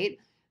website,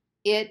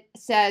 it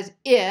says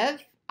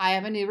if I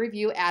have a new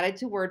review added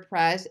to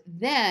WordPress,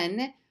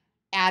 then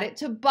add it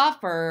to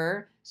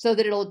Buffer so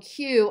that it'll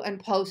queue and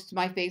post to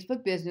my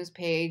Facebook business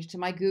page, to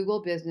my Google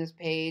business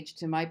page,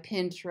 to my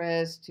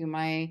Pinterest, to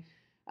my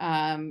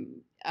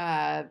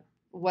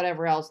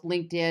whatever else,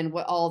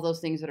 LinkedIn, all those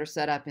things that are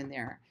set up in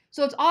there.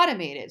 So it's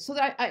automated. So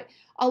that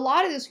a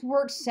lot of this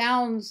work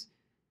sounds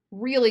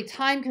really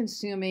time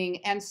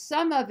consuming, and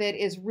some of it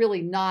is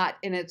really not,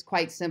 and it's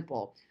quite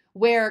simple.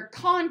 Where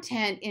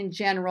content in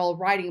general,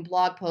 writing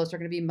blog posts are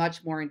going to be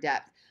much more in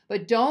depth.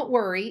 But don't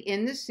worry,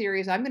 in this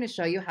series, I'm going to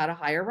show you how to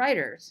hire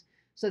writers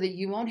so that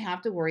you won't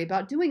have to worry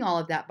about doing all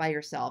of that by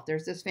yourself.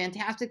 There's this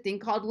fantastic thing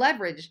called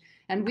leverage,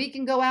 and we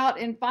can go out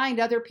and find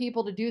other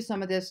people to do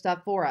some of this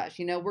stuff for us.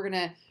 You know, we're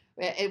going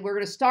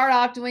to start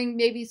off doing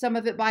maybe some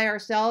of it by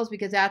ourselves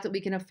because that's what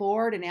we can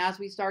afford. And as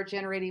we start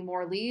generating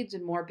more leads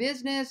and more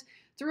business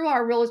through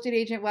our real estate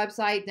agent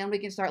website, then we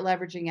can start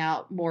leveraging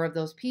out more of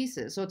those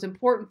pieces. So it's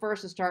important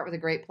first to start with a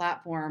great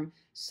platform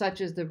such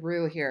as The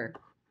Brew here.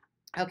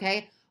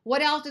 Okay.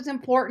 What else is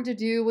important to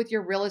do with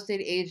your real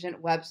estate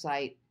agent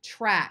website?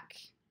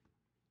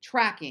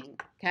 Tracking,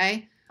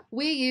 okay?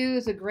 We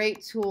use a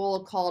great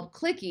tool called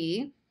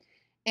Clicky.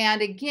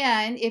 And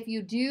again, if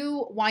you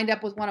do wind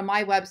up with one of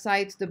my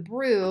websites, The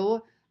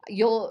Brew,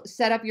 you'll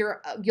have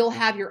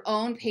your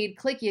own paid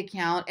Clicky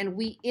account, and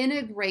we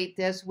integrate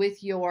this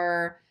with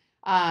your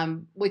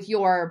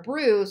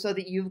Brew so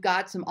that you've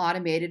got some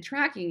automated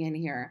tracking in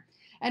here.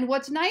 And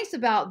what's nice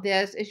about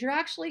this is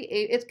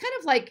it's kind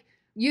of like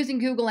using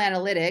Google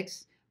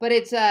Analytics, but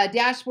it's a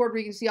dashboard where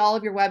you can see all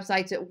of your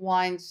websites at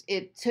once.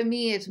 To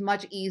me, it's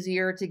much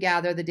easier to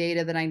gather the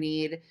data that I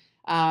need.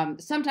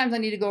 Sometimes I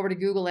need to go over to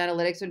Google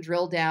Analytics and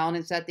drill down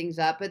and set things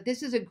up, but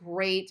this is a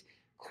great,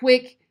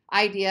 quick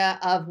idea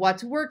of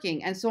what's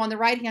working. And so on the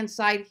right-hand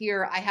side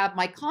here, I have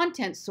my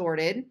content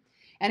sorted,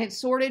 and it's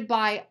sorted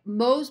by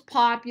most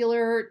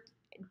popular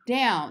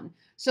down.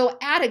 So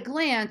at a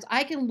glance,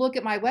 I can look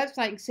at my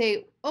website and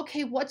say,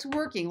 okay, what's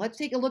working? Let's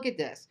take a look at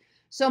this.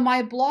 So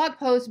my blog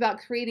post about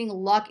creating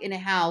luck in a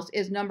house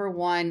is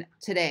 #1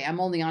 today. I'm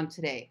only on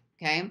today,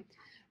 okay?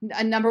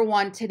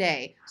 #1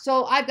 today.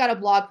 So I've got a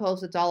blog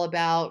post that's all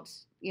about,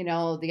 you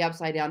know, the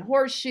upside down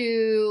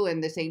horseshoe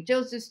and the St.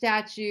 Joseph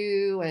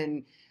statue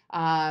and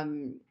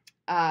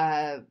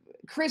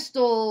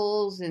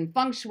crystals and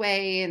feng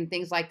shui and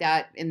things like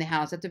that in the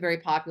house. That's a very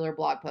popular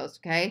blog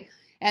post, okay?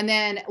 And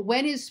then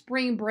when is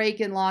spring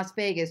break in Las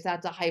Vegas?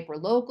 That's a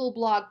hyperlocal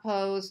blog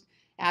post.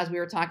 As we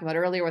were talking about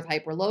earlier with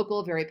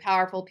hyperlocal, very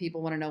powerful.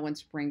 People want to know when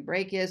spring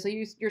break is. So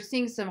you're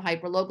seeing some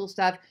hyperlocal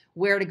stuff,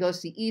 where to go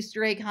see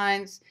Easter egg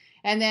hunts.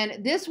 And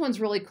then this one's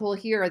really cool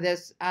here.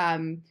 This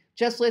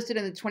just listed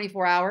in the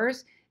 24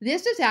 hours.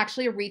 This is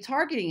actually a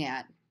retargeting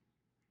ad.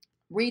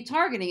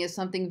 Retargeting is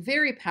something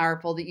very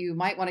powerful that you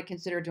might want to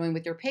consider doing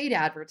with your paid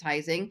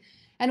advertising.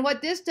 And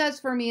what this does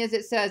for me is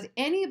it says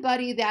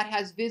anybody that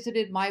has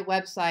visited my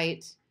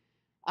website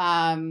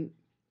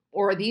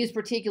or these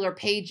particular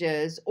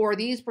pages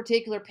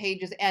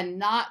and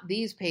not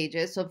these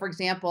pages. So for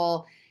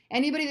example,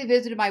 anybody that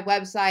visited my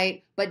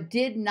website but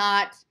did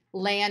not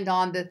land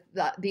on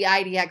the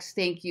IDX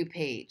thank you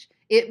page.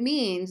 It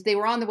means they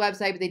were on the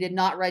website, but they did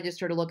not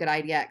register to look at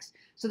IDX.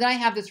 So then I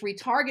have this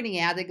retargeting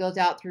ad that goes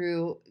out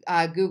through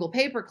Google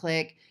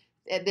pay-per-click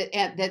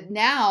that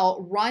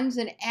now runs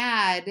an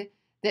ad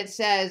that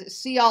says,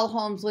 see all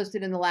homes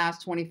listed in the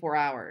last 24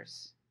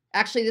 hours.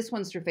 Actually, this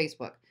one's through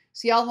Facebook.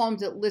 See all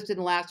homes that listed in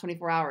the last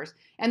 24 hours.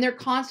 And they're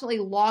constantly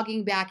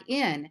logging back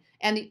in.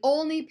 And the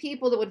only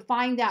people that would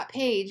find that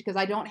page, because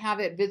I don't have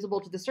it visible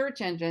to the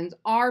search engines,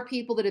 are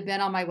people that have been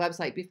on my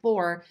website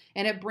before,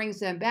 and it brings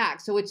them back.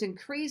 So it's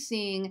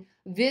increasing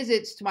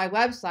visits to my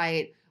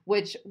website,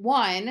 which,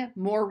 one,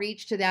 more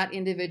reach to that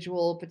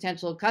individual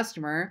potential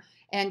customer,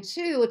 and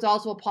two, it's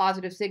also a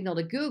positive signal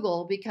to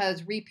Google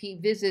because repeat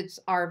visits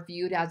are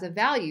viewed as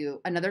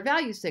another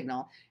value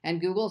signal. And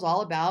Google's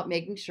all about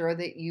making sure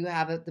that you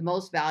have the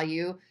most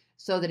value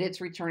so that it's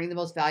returning the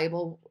most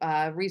valuable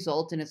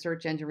result in a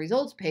search engine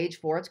results page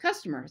for its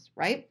customers,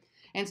 right?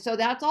 And so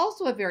that's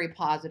also a very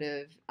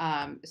positive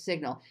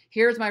signal.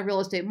 Here's my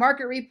real estate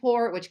market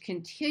report, which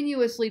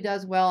continuously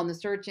does well in the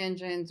search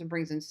engines and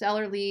brings in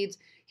seller leads.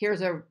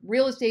 Here's a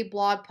real estate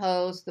blog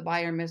post. The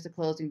buyer missed the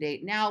closing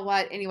date. Now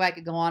what? Anyway, I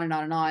could go on and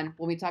on and on.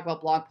 When we talk about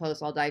blog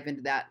posts, I'll dive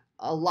into that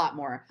a lot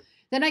more.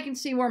 Then I can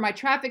see where my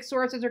traffic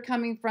sources are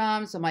coming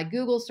from. So my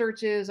Google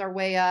searches are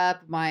way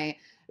up. My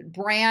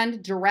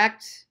brand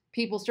direct,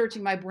 people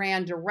searching my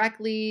brand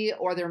directly,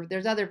 or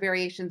there's other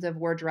variations of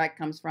where direct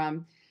comes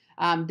from.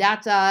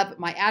 That's up.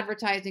 My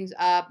advertising's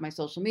up. My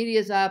social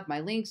media's up. My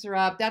links are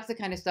up. That's the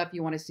kind of stuff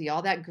you want to see.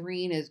 All that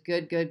green is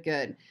good, good,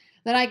 good.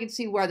 Then I can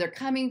see where they're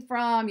coming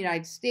from: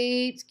 United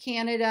States,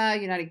 Canada,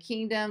 United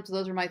Kingdom. So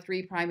those are my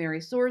 3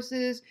 primary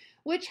sources,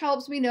 which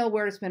helps me know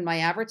where to spend my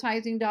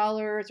advertising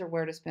dollars or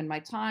where to spend my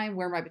time,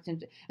 where my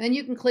potential. And then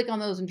you can click on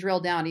those and drill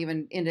down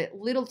even into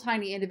little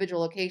tiny individual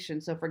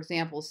locations. So for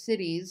example,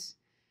 cities: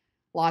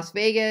 Las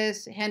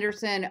Vegas,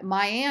 Henderson,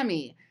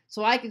 Miami.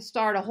 So I could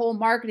start a whole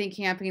marketing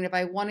campaign if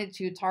I wanted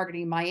to,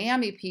 targeting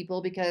Miami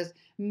people, because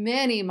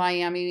many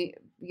Miami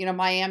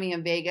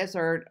and Vegas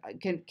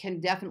can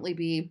definitely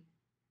be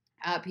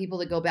people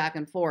that go back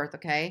and forth,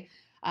 okay?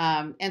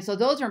 And so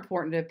those are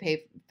important to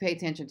pay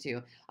attention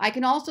to. I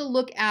can also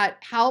look at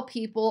how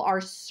people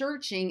are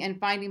searching and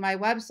finding my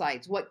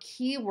websites. What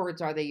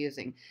keywords are they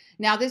using?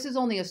 Now, this is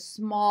only a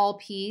small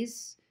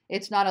piece.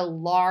 It's not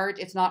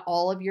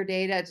all of your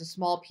data. It's a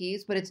small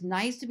piece, but it's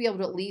nice to be able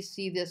to at least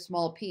see this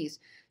small piece.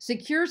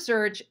 Secure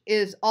search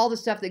is all the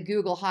stuff that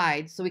Google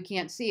hides, so we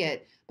can't see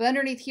it. But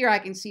underneath here, I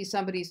can see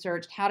somebody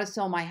searched how to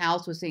sell my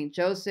house with St.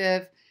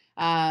 Joseph,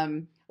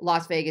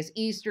 Las Vegas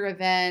Easter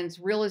events,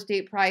 real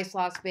estate price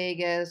Las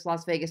Vegas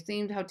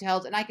themed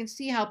hotels, and I can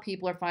see how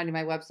people are finding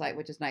my website,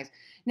 which is nice.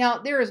 Now,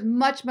 there is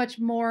much, much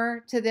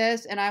more to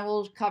this, and I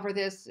will cover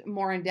this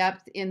more in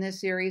depth in this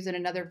series in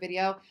another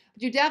video,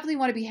 but you definitely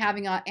want to be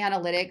having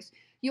analytics.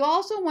 You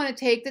also want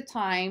to take the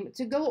time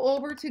to go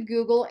over to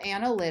Google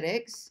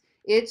Analytics.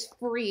 It's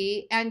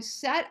free, and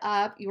set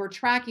up your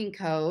tracking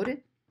code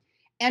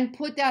and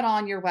put that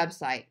on your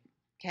website.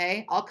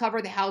 Okay, I'll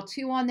cover the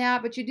how-to on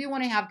that, but you do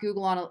want to have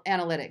Google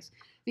Analytics.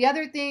 The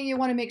other thing you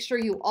want to make sure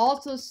you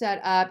also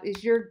set up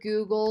is your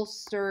Google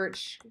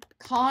Search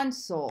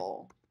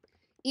Console.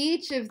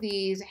 Each of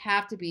these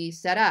have to be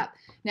set up.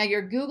 Now,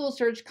 your Google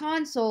Search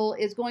Console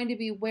is going to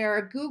be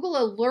where Google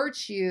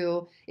alerts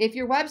you if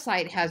your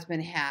website has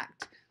been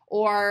hacked,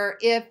 or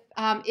if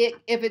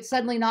it's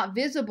suddenly not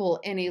visible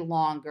any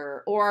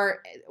longer,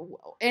 or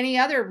any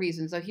other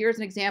reason. So here's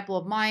an example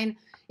of mine.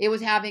 It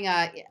was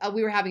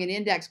we were having an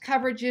index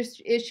coverage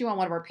issue on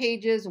one of our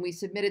pages, and we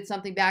submitted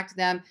something back to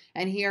them.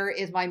 And here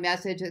is my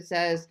message that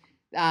says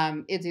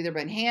it's either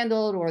been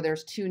handled or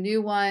there's 2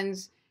 new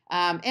ones.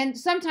 And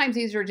sometimes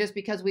these are just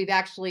because we've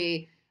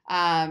actually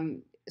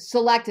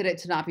selected it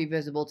to not be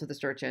visible to the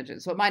search engine.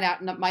 So it might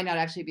not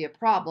actually be a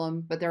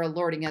problem, but they're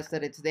alerting us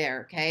that it's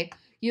there. Okay.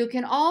 You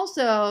can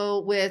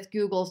also, with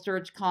Google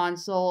Search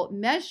Console,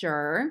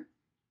 measure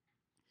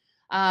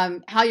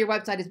how your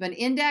website has been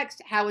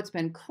indexed, how it's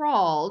been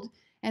crawled,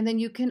 and then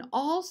you can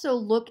also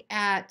look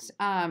at,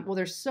 well,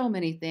 there's so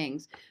many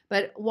things,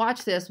 but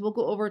watch this. We'll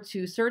go over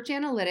to Search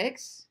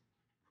Analytics.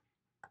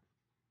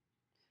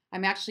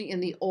 I'm actually in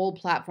the old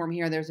platform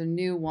here. There's a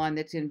new one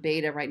that's in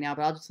beta right now,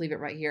 but I'll just leave it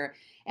right here.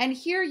 And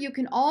here you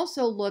can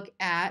also look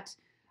at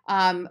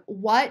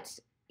what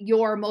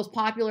your most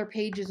popular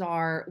pages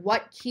are,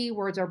 what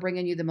keywords are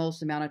bringing you the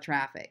most amount of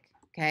traffic,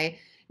 okay?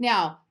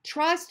 Now,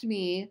 trust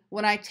me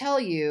when I tell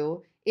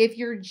you, if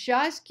you're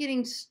just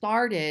getting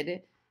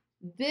started,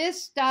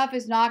 this stuff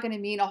is not going to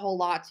mean a whole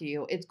lot to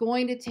you. It's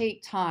going to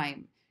take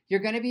time. You're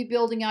going to be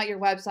building out your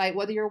website,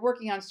 whether you're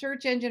working on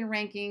search engine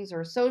rankings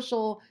or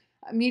social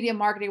media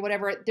marketing,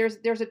 whatever.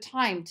 There's a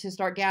time to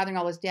start gathering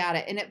all this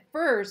data. And at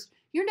first,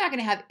 you're not going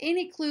to have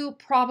any clue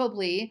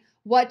probably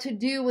what to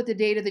do with the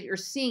data that you're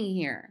seeing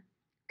here.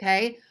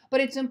 Okay,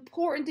 but it's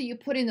important that you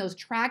put in those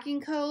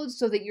tracking codes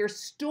so that you're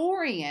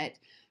storing it.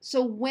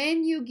 So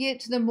when you get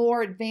to the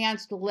more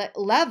advanced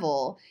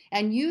level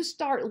and you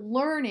start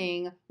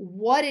learning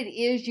what it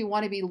is you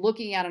want to be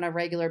looking at on a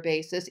regular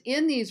basis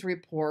in these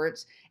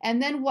reports,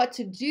 and then what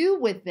to do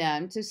with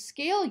them to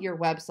scale your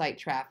website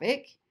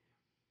traffic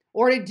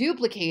or to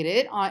duplicate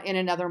it in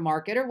another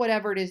market or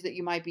whatever it is that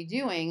you might be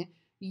doing,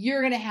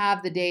 you're going to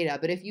have the data.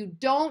 But if you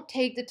don't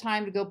take the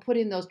time to go put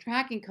in those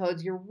tracking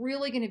codes, you're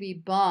really going to be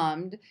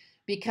bummed,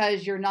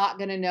 because you're not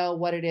going to know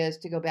what it is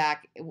to go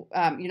back.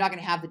 You're not going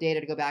to have the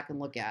data to go back and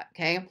look at,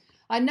 okay?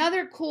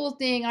 Another cool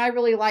thing I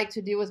really like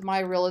to do with my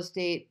real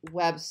estate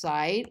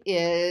website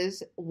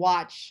is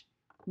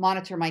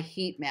monitor my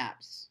heat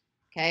maps,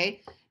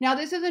 okay? Now,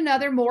 this is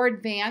another more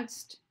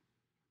advanced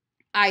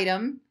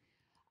item.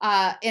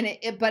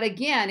 But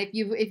again,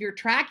 if you're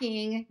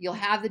tracking, you'll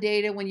have the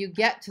data when you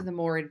get to the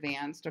more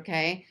advanced,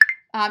 okay?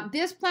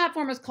 This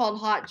platform is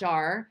called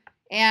Hotjar,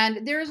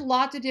 and there's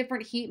lots of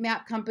different heat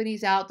map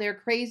companies out there.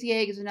 Crazy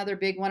Egg is another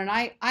big one, and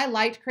I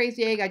liked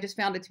Crazy Egg. I just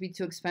found it to be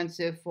too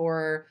expensive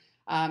for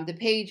the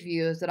page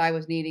views that I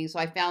was needing, so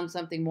I found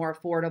something more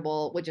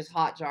affordable, which is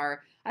Hotjar.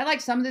 I like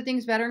some of the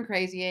things better in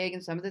Crazy Egg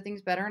and some of the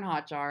things better in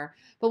Hotjar.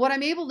 But what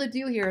I'm able to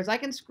do here is I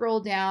can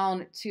scroll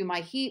down to my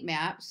heat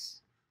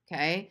maps,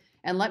 okay?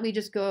 And let me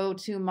just go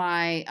to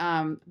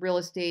my real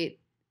estate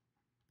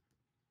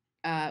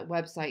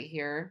website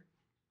here.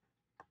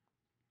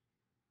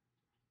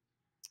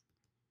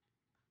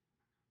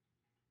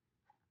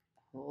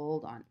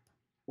 Hold on.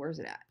 Where's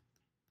it at?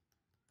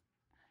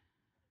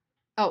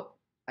 Oh,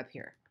 up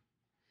here.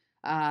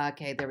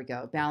 Okay, there we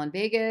go. Ballen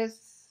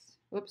Vegas.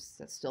 Oops,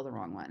 that's still the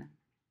wrong one.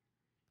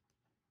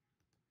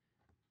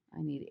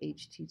 I need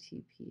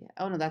HTTP.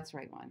 Oh, no, that's the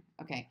right one.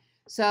 Okay,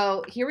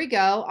 so here we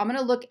go. I'm going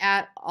to look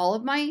at all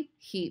of my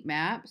heat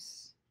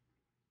maps.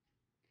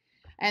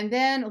 And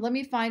then let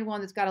me find one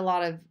that's got a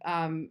lot of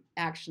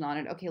action on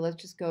it. Okay, let's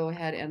just go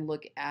ahead and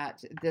look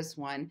at this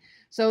one.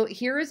 So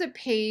here is a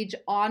page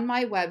on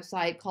my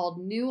website called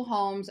New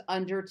Homes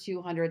Under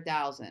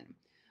 200,000.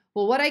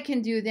 Well, what I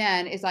can do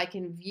then is I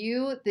can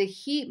view the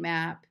heat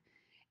map,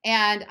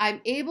 and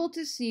I'm able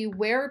to see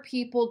where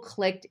people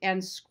clicked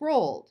and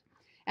scrolled.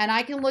 And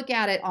I can look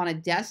at it on a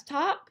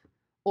desktop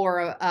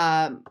or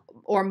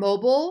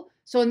mobile.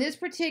 So in this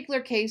particular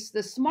case,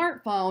 the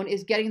smartphone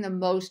is getting the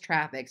most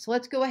traffic. So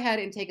let's go ahead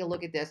and take a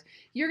look at this.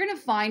 You're going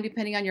to find,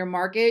 depending on your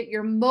market,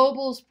 your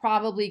mobile's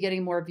probably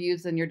getting more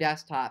views than your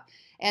desktop.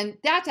 And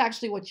that's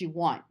actually what you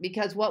want,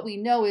 because what we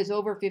know is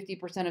over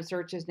 50% of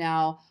searches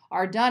now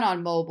are done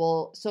on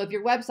mobile. So if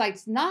your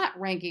website's not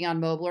ranking on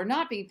mobile or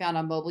not being found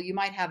on mobile, you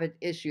might have an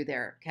issue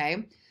there,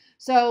 okay?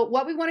 So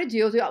what we want to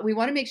do is we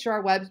want to make sure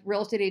our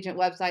real estate agent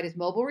website is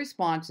mobile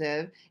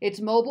responsive. It's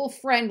mobile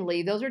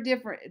friendly. Those are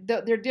different.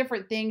 They're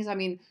different things. I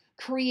mean,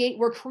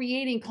 we're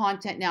creating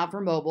content now for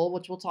mobile,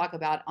 which we'll talk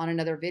about on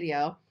another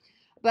video.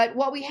 But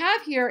what we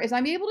have here is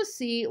I'm able to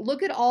see,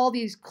 look at all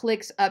these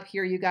clicks up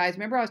here, you guys.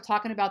 Remember I was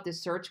talking about this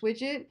search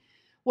widget?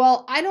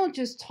 Well, I don't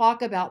just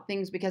talk about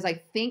things because I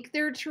think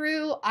they're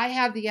true. I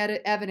have the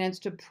evidence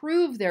to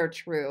prove they're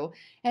true.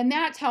 And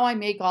that's how I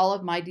make all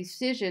of my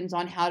decisions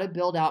on how to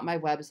build out my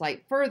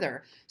website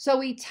further. So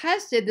we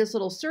tested this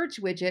little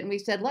search widget and we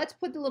said, let's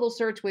put the little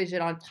search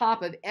widget on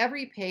top of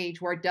every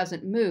page where it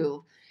doesn't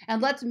move. And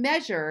let's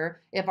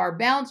measure if our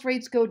bounce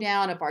rates go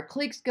down, if our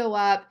clicks go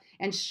up.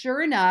 And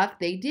sure enough,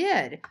 they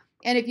did.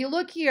 And if you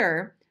look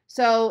here,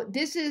 so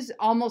this is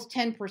almost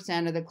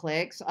 10% of the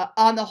clicks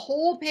on the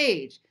whole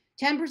page.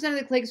 10% of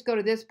the clicks go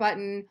to this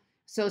button.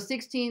 So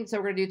 16, so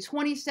we're going to do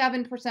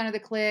 27% of the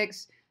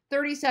clicks,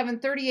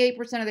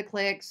 38% of the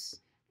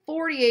clicks,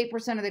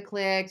 48% of the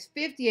clicks,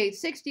 58,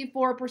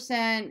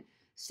 64%,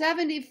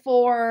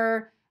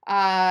 74.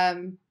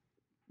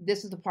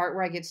 This is the part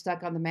where I get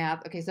stuck on the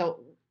math. Okay,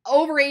 so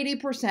over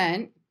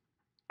 80%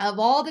 of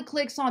all the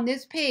clicks on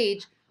this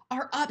page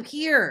are up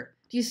here.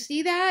 Do you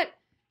see that?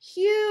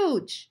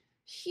 Huge,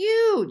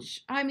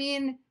 huge. I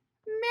mean,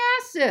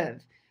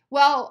 massive.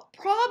 Well,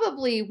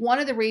 probably one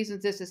of the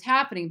reasons this is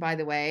happening, by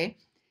the way,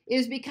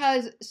 is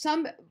because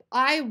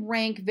I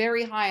rank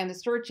very high on the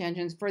search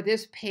engines for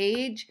this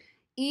page,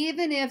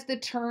 even if the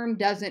term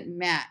doesn't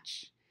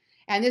match.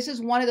 And this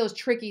is one of those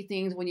tricky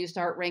things when you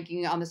start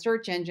ranking on the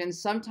search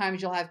engines.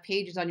 Sometimes you'll have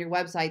pages on your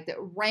website that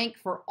rank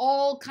for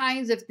all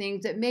kinds of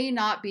things that may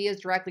not be as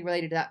directly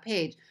related to that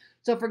page.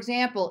 So for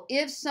example,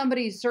 if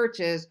somebody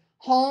searches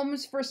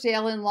homes for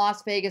sale in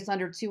Las Vegas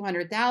under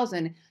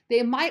 200,000,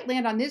 they might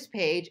land on this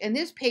page, and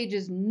this page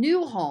is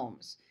new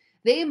homes.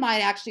 They might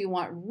actually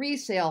want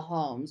resale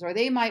homes, or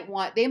they might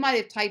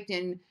have typed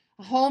in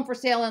home for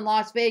sale in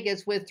Las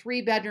Vegas with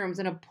 3 bedrooms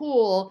and a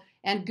pool,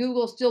 and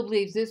Google still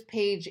believes this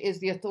page is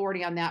the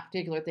authority on that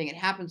particular thing. It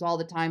happens all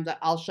the time.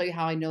 I'll show you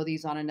how I know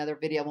these on another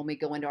video when we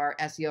go into our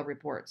SEO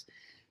reports.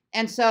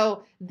 And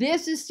so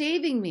this is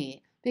saving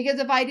me, because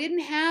if I didn't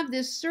have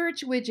this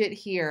search widget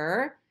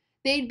here,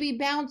 they'd be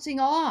bouncing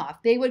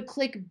off. They would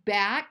click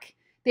back.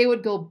 They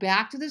would go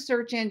back to the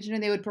search engine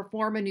and they would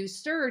perform a new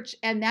search,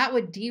 and that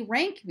would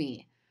derank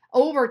me.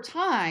 Over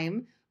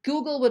time,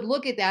 Google would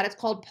look at that. It's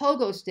called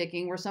pogo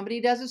sticking, where somebody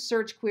does a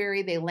search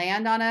query, they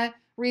land on a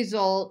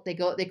result, they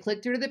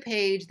click through to the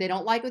page, they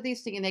don't like what they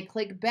see, and they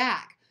click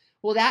back.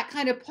 Well, that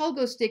kind of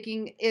pogo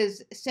sticking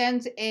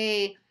sends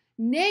a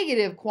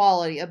negative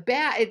quality,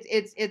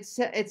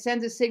 it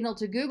sends a signal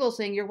to Google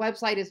saying your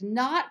website is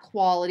not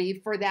quality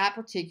for that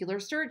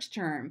particular search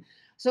term.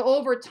 So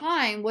over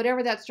time,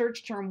 whatever that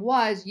search term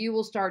was, you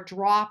will start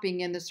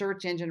dropping in the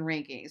search engine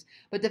rankings.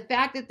 But the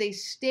fact that they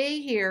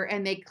stay here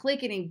and they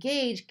click and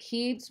engage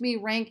keeps me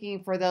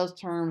ranking for those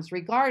terms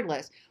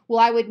regardless. Well,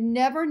 I would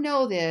never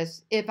know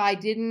this if I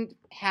didn't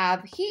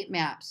have heat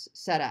maps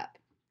set up,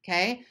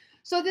 okay?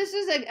 So this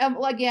is,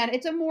 again,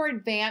 it's a more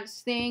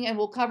advanced thing, and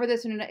we'll cover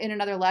this in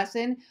another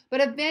lesson,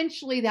 but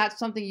eventually that's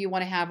something you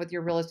want to have with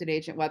your real estate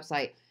agent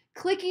website.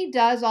 Clicky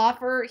does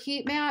offer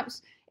heat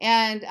maps,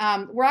 and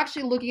we're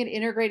actually looking at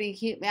integrating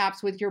heat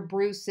maps with your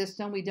Brew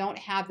system. We don't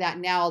have that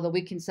now, although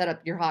we can set up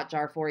your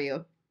Hotjar for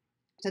you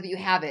so that you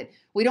have it.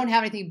 We don't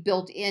have anything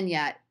built in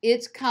yet.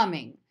 It's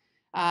coming.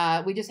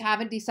 We just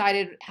haven't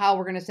decided how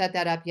we're going to set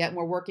that up yet. And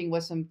we're working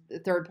with some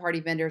third-party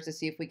vendors to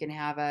see if we can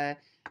have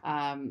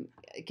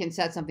can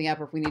set something up,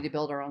 or if we need to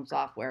build our own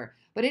software.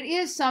 But it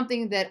is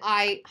something that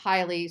I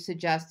highly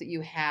suggest that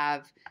you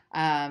have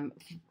on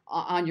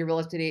your real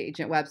estate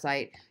agent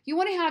website. You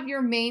want to have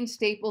your main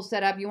staple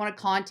set up. You want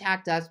to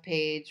contact us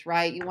page,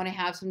 right? You want to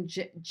have some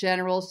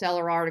general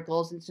seller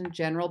articles and some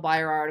general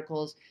buyer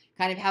articles.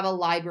 Kind of have a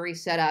library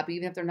set up,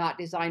 even if they're not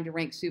designed to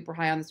rank super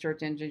high on the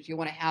search engines. You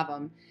want to have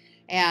them,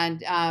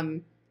 and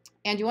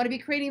you want to be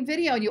creating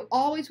video, and you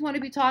always want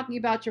to be talking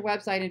about your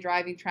website and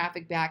driving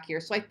traffic back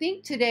here. So I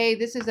think today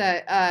this is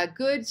a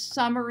good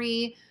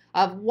summary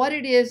of what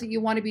it is that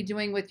you want to be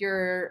doing with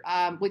your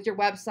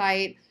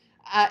website.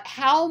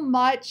 How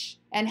much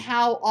and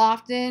how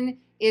often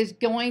is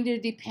going to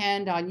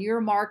depend on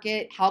your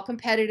market, how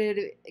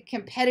competitive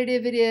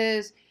it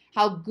is,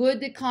 how good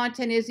the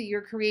content is that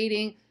you're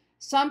creating.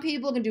 Some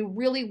people can do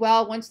really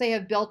well once they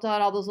have built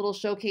out all those little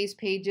showcase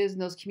pages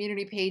and those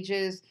community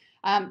pages.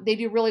 They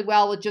do really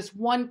well with just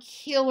one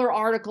killer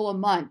article a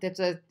month. It's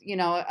a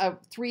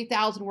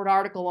 3,000 word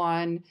article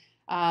on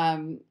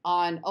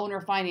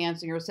owner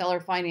financing or seller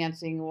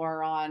financing,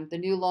 or on the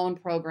new loan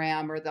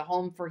program, or the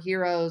Home for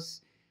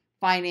Heroes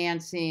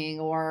financing,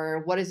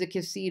 or what is a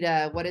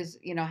casita, what is,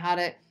 how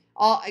to,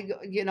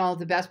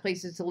 the best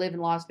places to live in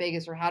Las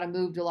Vegas, or how to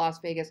move to Las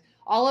Vegas.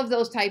 All of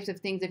those types of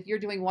things. If you're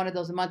doing one of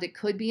those a month, it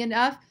could be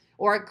enough,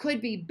 or it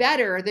could be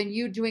better than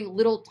you doing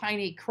little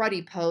tiny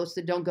cruddy posts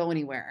that don't go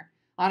anywhere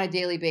on a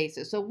daily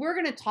basis. So we're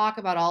going to talk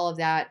about all of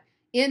that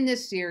in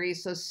this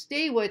series. So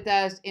stay with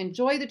us,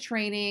 enjoy the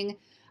training.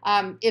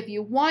 If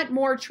you want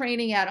more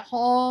training at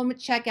home,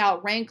 check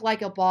out Rank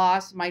Like a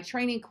Boss, my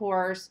training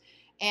course.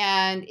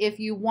 And if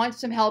you want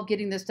some help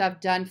getting this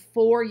stuff done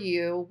for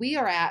you, we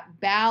are at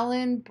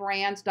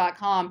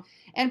ballenbrands.com.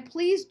 And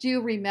please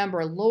do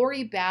remember,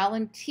 Lori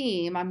Ballen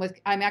team, I'm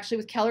actually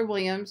with Keller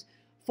Williams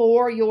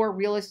for your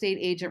real estate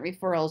agent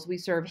referrals. We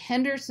serve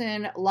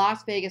Henderson,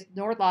 Las Vegas,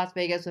 North Las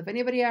Vegas. So if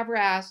anybody ever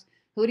asks,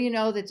 who do you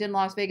know that's in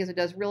Las Vegas that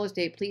does real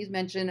estate, please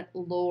mention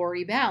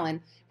Lori Ballen.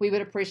 We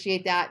would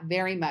appreciate that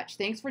very much.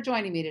 Thanks for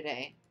joining me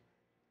today.